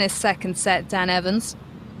in this second set, Dan Evans.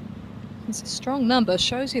 It's a strong number,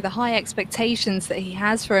 shows you the high expectations that he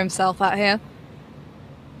has for himself out here.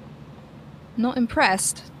 Not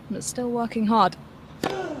impressed, but still working hard.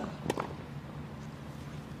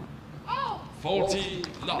 40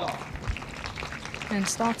 love. And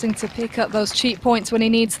starting to pick up those cheap points when he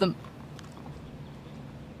needs them.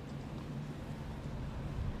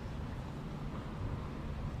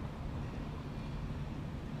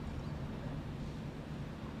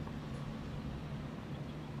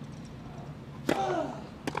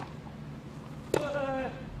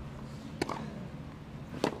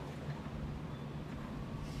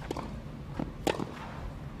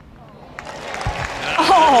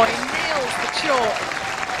 Oh, he nails the chalk.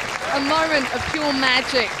 A moment of pure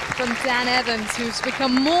magic from Dan Evans, who's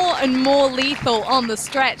become more and more lethal on the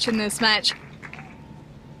stretch in this match.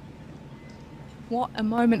 What a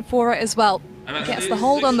moment for it as well. Gets the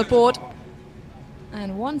hold on the board.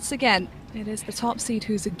 And once again, it is the top seed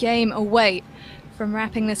who's a game away from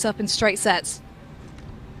wrapping this up in straight sets.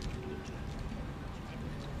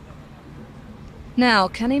 Now,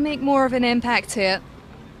 can he make more of an impact here?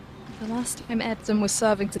 The last time Ebden was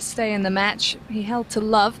serving to stay in the match, he held to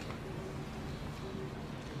love.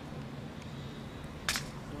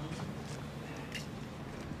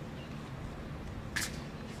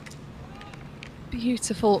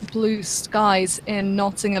 Beautiful blue skies in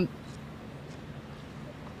Nottingham.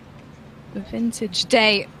 The vintage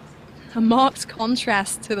day, a marked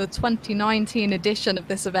contrast to the 2019 edition of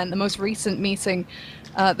this event, the most recent meeting,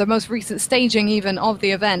 the most recent staging even of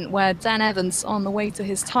the event, where Dan Evans, on the way to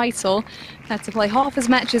his title, had to play half his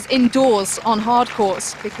matches indoors on hard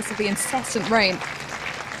courts because of the incessant rain.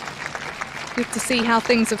 Good to see how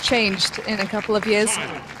things have changed in a couple of years.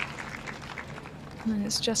 And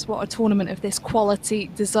it's just what a tournament of this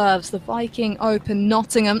quality deserves. The Viking Open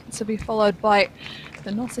Nottingham, to be followed by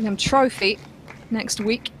the Nottingham Trophy next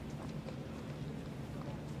week.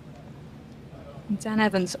 And Dan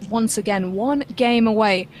Evans, once again, one game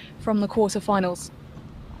away from the quarterfinals.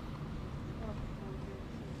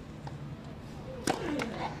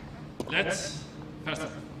 Let's first.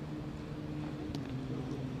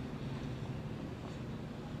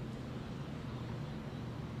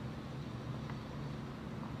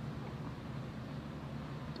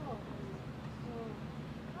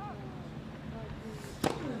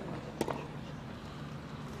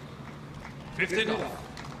 $15.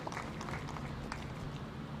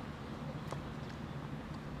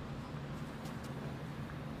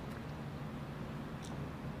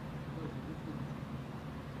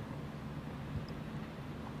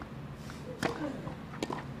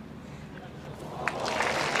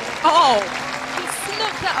 Oh, he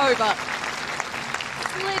snuck that over.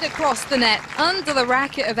 Slid across the net, under the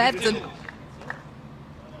racket of Ebden.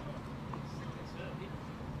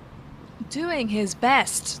 Doing his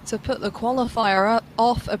best to put the qualifier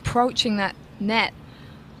off approaching that net.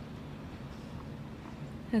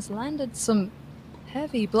 Has landed some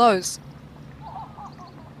heavy blows.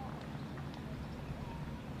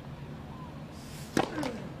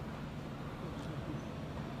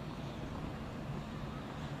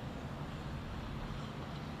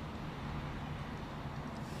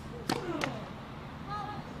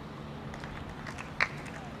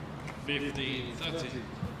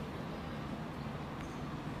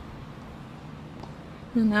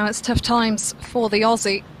 And now it's tough times for the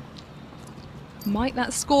Aussie. Might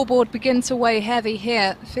that scoreboard begin to weigh heavy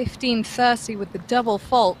here? 15-30 with the double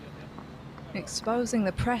fault, exposing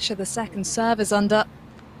the pressure the second serve is under.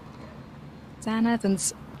 Dan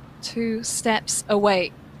Evans 2 steps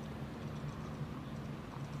away.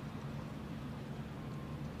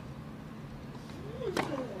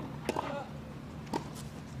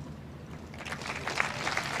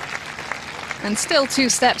 And still 2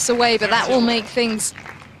 steps away, but that will make things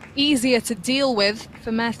easier to deal with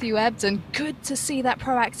for Matthew Ebden. Good to see that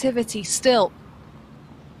proactivity still.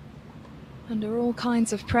 Under all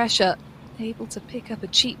kinds of pressure, able to pick up a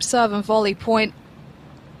cheap serve and volley point.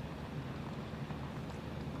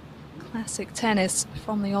 Classic tennis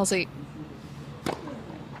from the Aussie.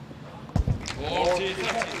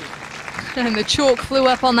 40-30. And the chalk flew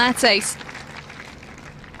up on that ace.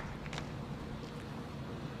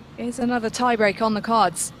 Here's another tiebreak on the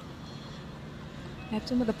cards.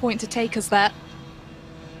 Ebden with a point to take us there.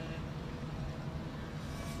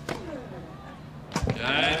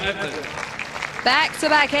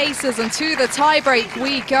 Back-to-back aces, and to the tiebreak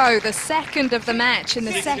we go. The second of the match in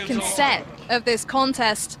the second set of this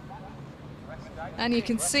contest. And you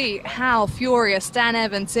can see how furious Dan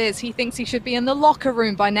Evans is. He thinks he should be in the locker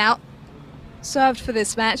room by now. Served for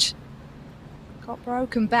this match. Got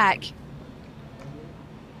broken back.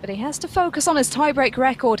 But he has to focus on his tiebreak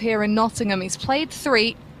record here in Nottingham. He's played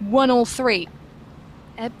 3, won all 3.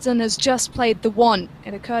 Ebden has just played the 1.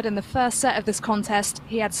 It occurred in the first set of this contest.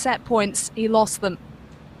 He had set points, he lost them.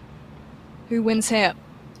 Who wins here?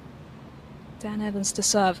 Dan Evans to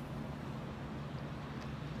serve.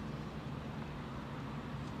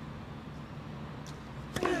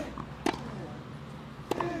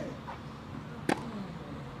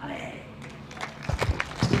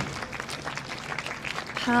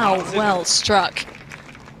 How well struck.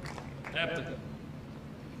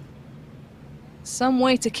 Some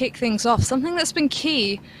way to kick things off. Something that's been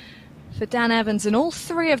key for Dan Evans in all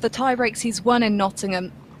 3 of the tiebreaks he's won in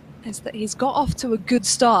Nottingham is that he's got off to a good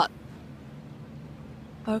start.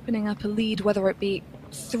 Opening up a lead, whether it be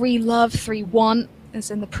 3-love, 3-1,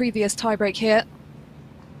 as in the previous tiebreak here.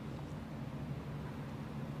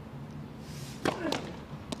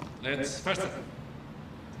 Let's first.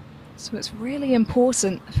 So it's really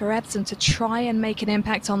important for Ebden to try and make an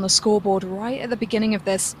impact on the scoreboard right at the beginning of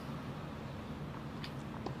this.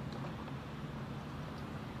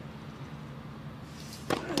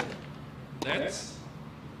 Let's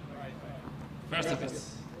first of it.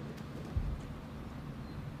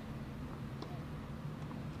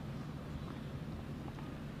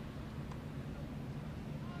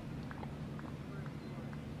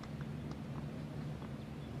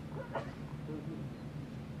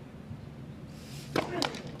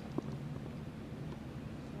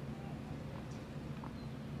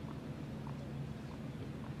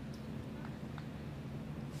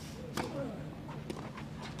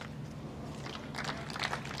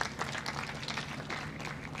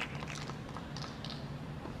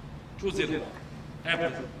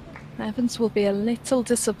 Evans will be a little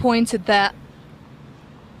disappointed there.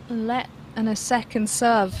 Let and a second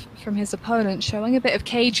serve from his opponent, showing a bit of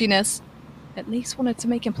caginess. At least wanted to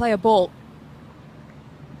make him play a ball.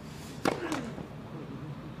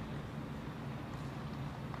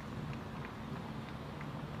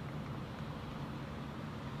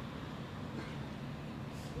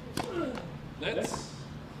 Let's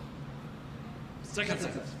second.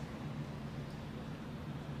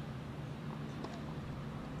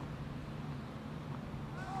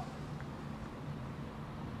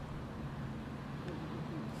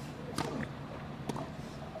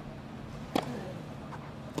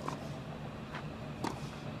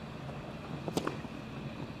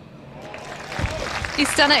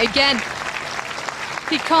 He's done it again.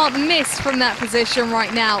 He can't miss from that position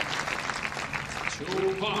right now.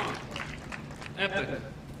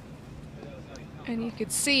 And you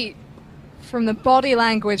could see from the body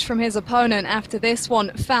language from his opponent after this one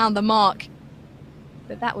found the mark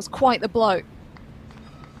that was quite the blow.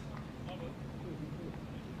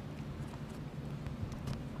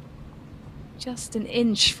 Just an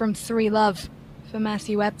inch from 3-love for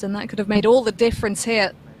Matthew Ebden. That could have made all the difference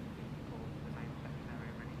here.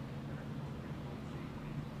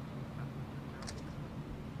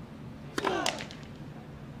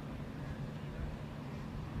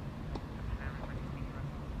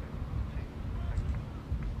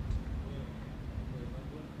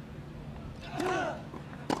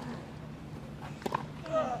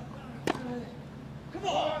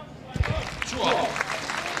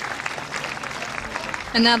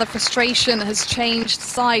 And now the frustration has changed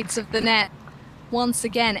sides of the net. Once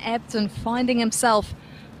again, Ebden finding himself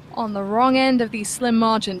on the wrong end of these slim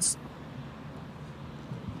margins.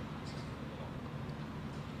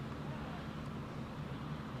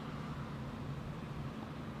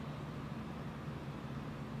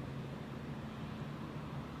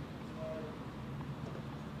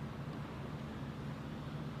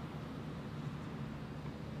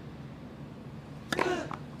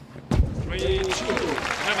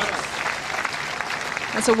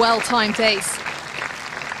 That's a well-timed ace.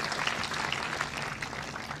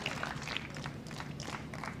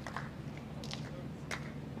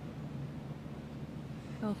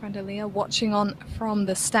 Girlfriend Aaliyah watching on from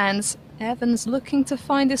the stands. Evans looking to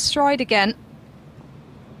find his stride again.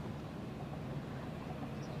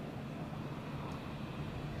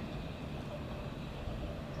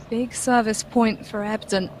 Big service point for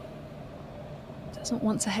Ebden. Doesn't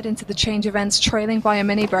want to head into the change of ends trailing by a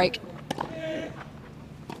mini break.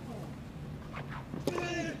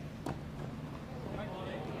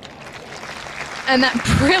 And that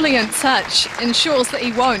brilliant touch ensures that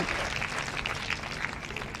he won't.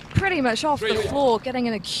 Pretty much off the floor, getting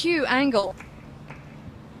an acute angle.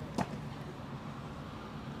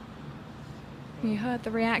 You heard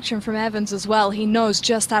the reaction from Evans as well. He knows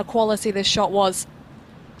just how quality this shot was.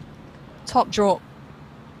 Top draw.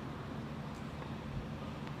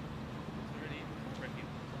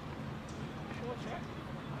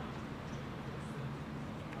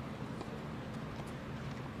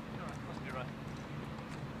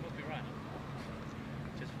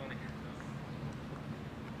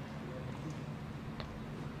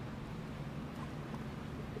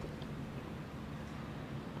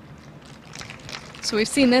 So we've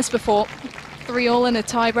seen this before. 3-all in a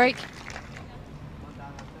tiebreak.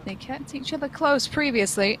 They kept each other close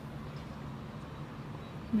previously.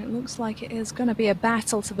 And it looks like it is going to be a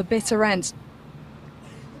battle to the bitter end.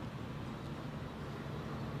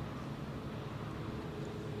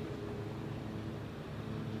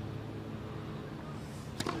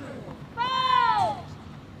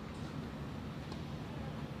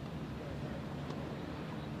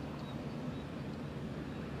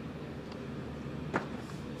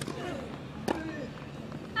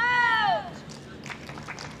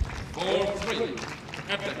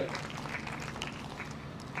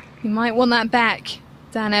 You might want that back,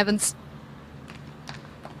 Dan Evans.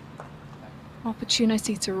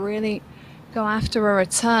 Opportunity to really go after a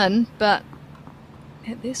return, but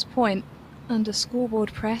at this point, under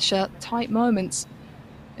scoreboard pressure, tight moments,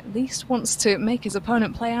 at least wants to make his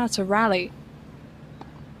opponent play out a rally.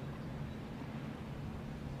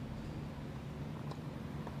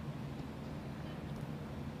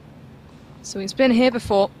 So he's been here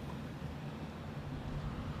before.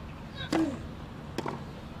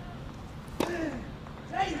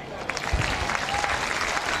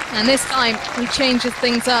 And this time, he changes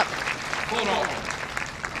things up.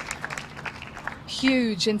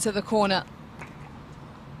 Huge into the corner.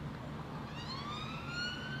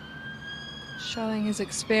 Showing his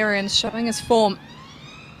experience, showing his form.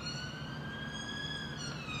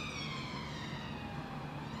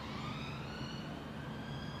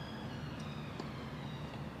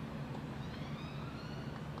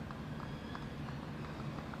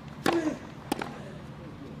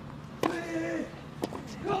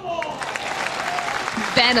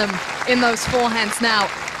 Venom in those forehands now.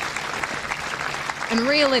 And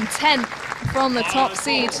real intent from the top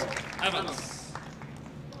seed.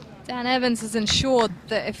 Dan Evans has ensured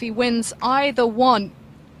that if he wins either one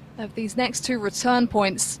of these next two return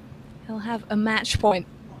points, he'll have a match point.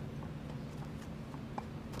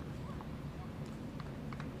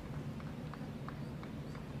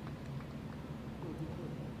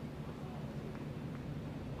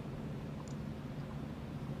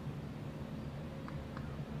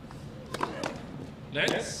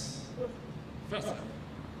 Let's first.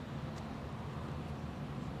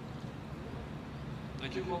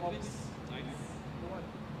 Thank you, ball, please. Thanks.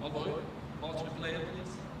 One boy. Ball to the player, please.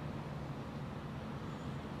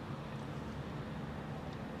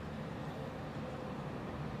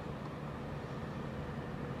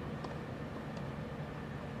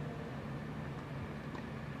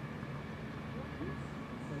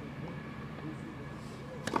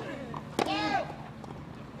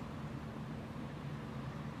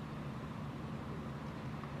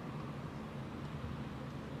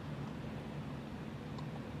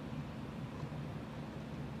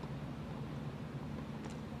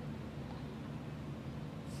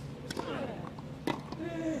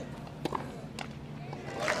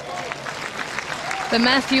 The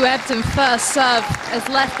Matthew Ebden first serve has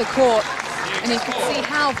left the court, and you can see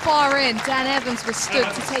how far in Dan Evans was stood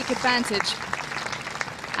to take advantage.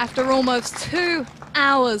 After almost 2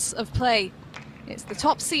 hours of play, it's the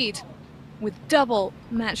top seed with double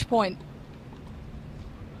match point.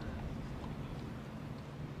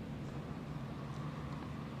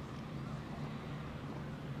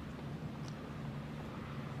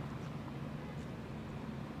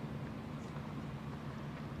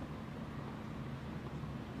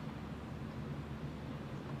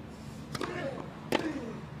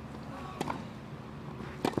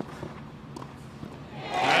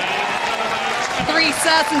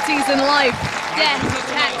 uncertainties in life, death,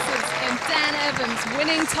 taxes, and Dan Evans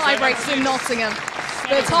winning tiebreaks in Nottingham.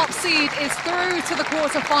 The top seed is through to the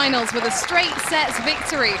quarterfinals with a straight sets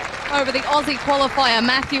victory over the Aussie qualifier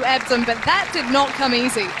Matthew Ebden, but that did not come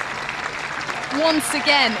easy. Once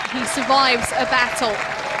again, he survives a battle,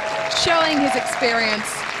 showing his experience,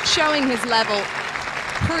 showing his level,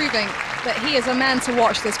 proving that he is a man to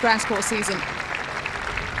watch this grass court season.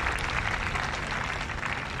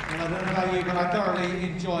 And I don't know about you, but I thoroughly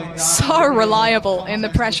enjoyed that. So reliable in the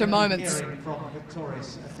pressure moments.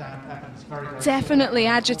 Definitely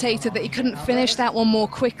agitated that he couldn't finish that one more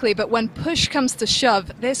quickly, but when push comes to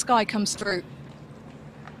shove, this guy comes through.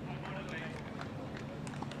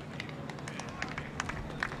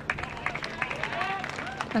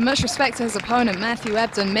 And much respect to his opponent, Matthew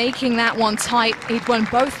Ebden, making that one tight. He'd won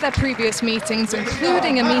both their previous meetings,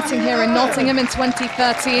 including a meeting here in Nottingham in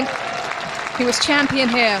 2013. He was champion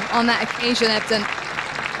here on that occasion, Ebden.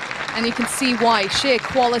 And you can see why, sheer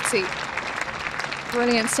quality.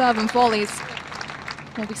 Brilliant serve and volleys.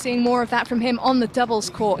 We'll be seeing more of that from him on the doubles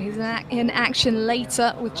court. He's in action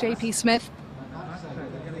later with JP Smith.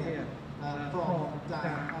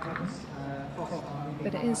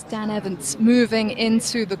 But it is Dan Evans moving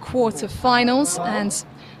into the quarterfinals, and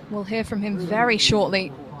we'll hear from him very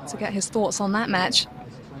shortly to get his thoughts on that match.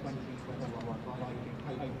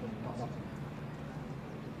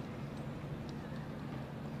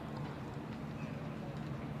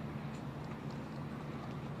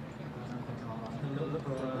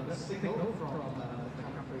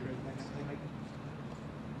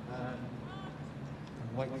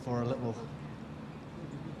 Waiting for a little.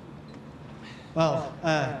 Well,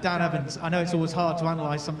 Dan Evans, I know it's always hard to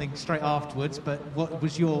analyse something straight afterwards, but what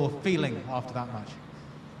was your feeling after that match?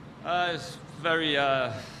 It's very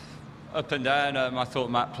up and down. I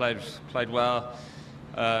thought Matt played well.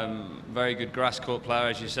 Very good grass court player,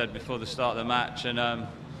 as you said before the start of the match, and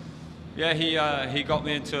yeah, he got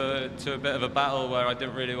me into a bit of a battle where I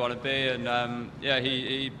didn't really want to be, and yeah,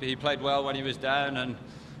 he played well when he was down, and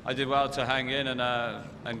I did well to hang in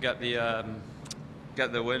and get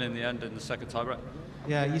the win in the end in the second tiebreak.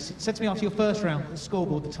 Yeah, you said to me after your first round, the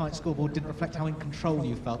scoreboard, the tight scoreboard, didn't reflect how in control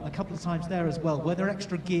you felt. And a couple of times there as well, were there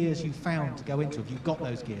extra gears you found to go into? Have you got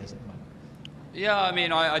those gears at the moment? Yeah, I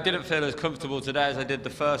mean, I didn't feel as comfortable today as I did the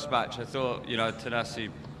first match. I thought, you know, Tanasi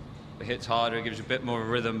hits harder, gives you a bit more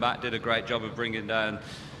rhythm. Matt did a great job of bringing down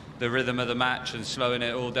the rhythm of the match and slowing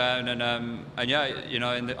it all down. And yeah, you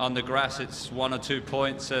know, on the grass, it's 1 or 2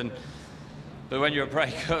 points, but when you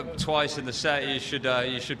break up twice in the set, you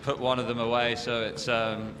should put one of them away. So it's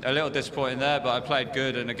a little disappointing there, but I played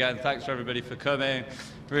good. And again, thanks for everybody for coming.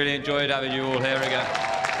 Really enjoyed having you all here again.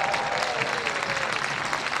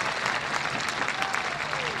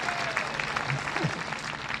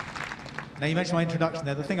 Now, you mentioned my introduction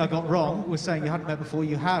there. The thing I got wrong was saying you hadn't met before.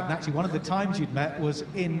 You had, and actually one of the times you'd met was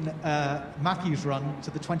in Matthew's run to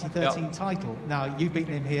the 2013 title. Now, you've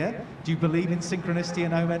beaten him here. Do you believe in synchronicity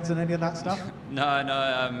and omens and any of that stuff? No.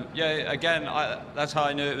 Yeah, again, that's how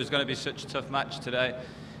I knew it was going to be such a tough match today.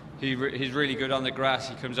 He's really good on the grass.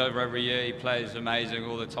 He comes over every year. He plays amazing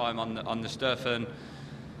all the time on the stuff. And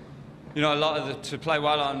you know, to play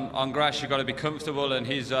well on grass, you've got to be comfortable, and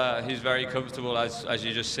he's very comfortable, as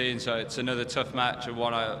you just seen. So it's another tough match, and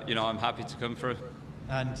one I'm happy to come through.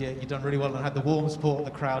 And you've done really well and had the warm support of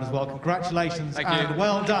the crowd as well. Congratulations. Thank and you.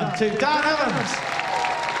 Well done to Dan Evans.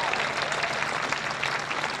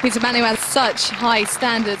 He's a man who has such high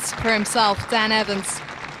standards for himself, Dan Evans.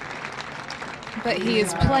 But he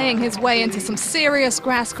is playing his way into some serious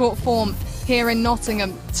grass court form here in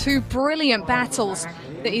Nottingham. 2 brilliant battles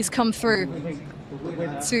that he's come through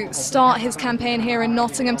to start his campaign here in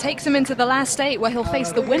Nottingham. Takes him into the last 8, where he'll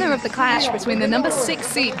face the winner of the clash between the number 6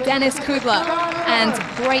 seed Dennis Kudler and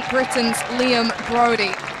Great Britain's Liam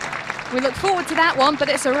Brodie. We look forward to that one, but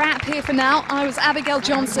it's a wrap here for now. I was Abigail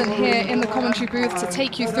Johnson here in the commentary booth to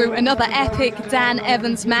take you through another epic Dan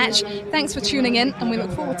Evans match. Thanks for tuning in, and we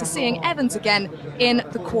look forward to seeing Evans again in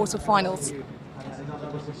the quarterfinals.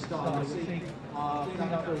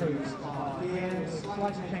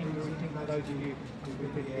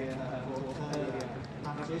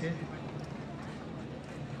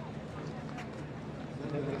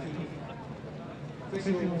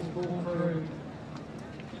 Officials pull through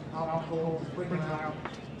alcohol, bring them out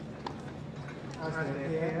as they're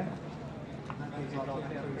here. That means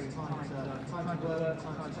time to work,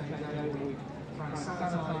 time to change out, we try and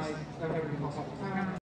sanitize everything possible.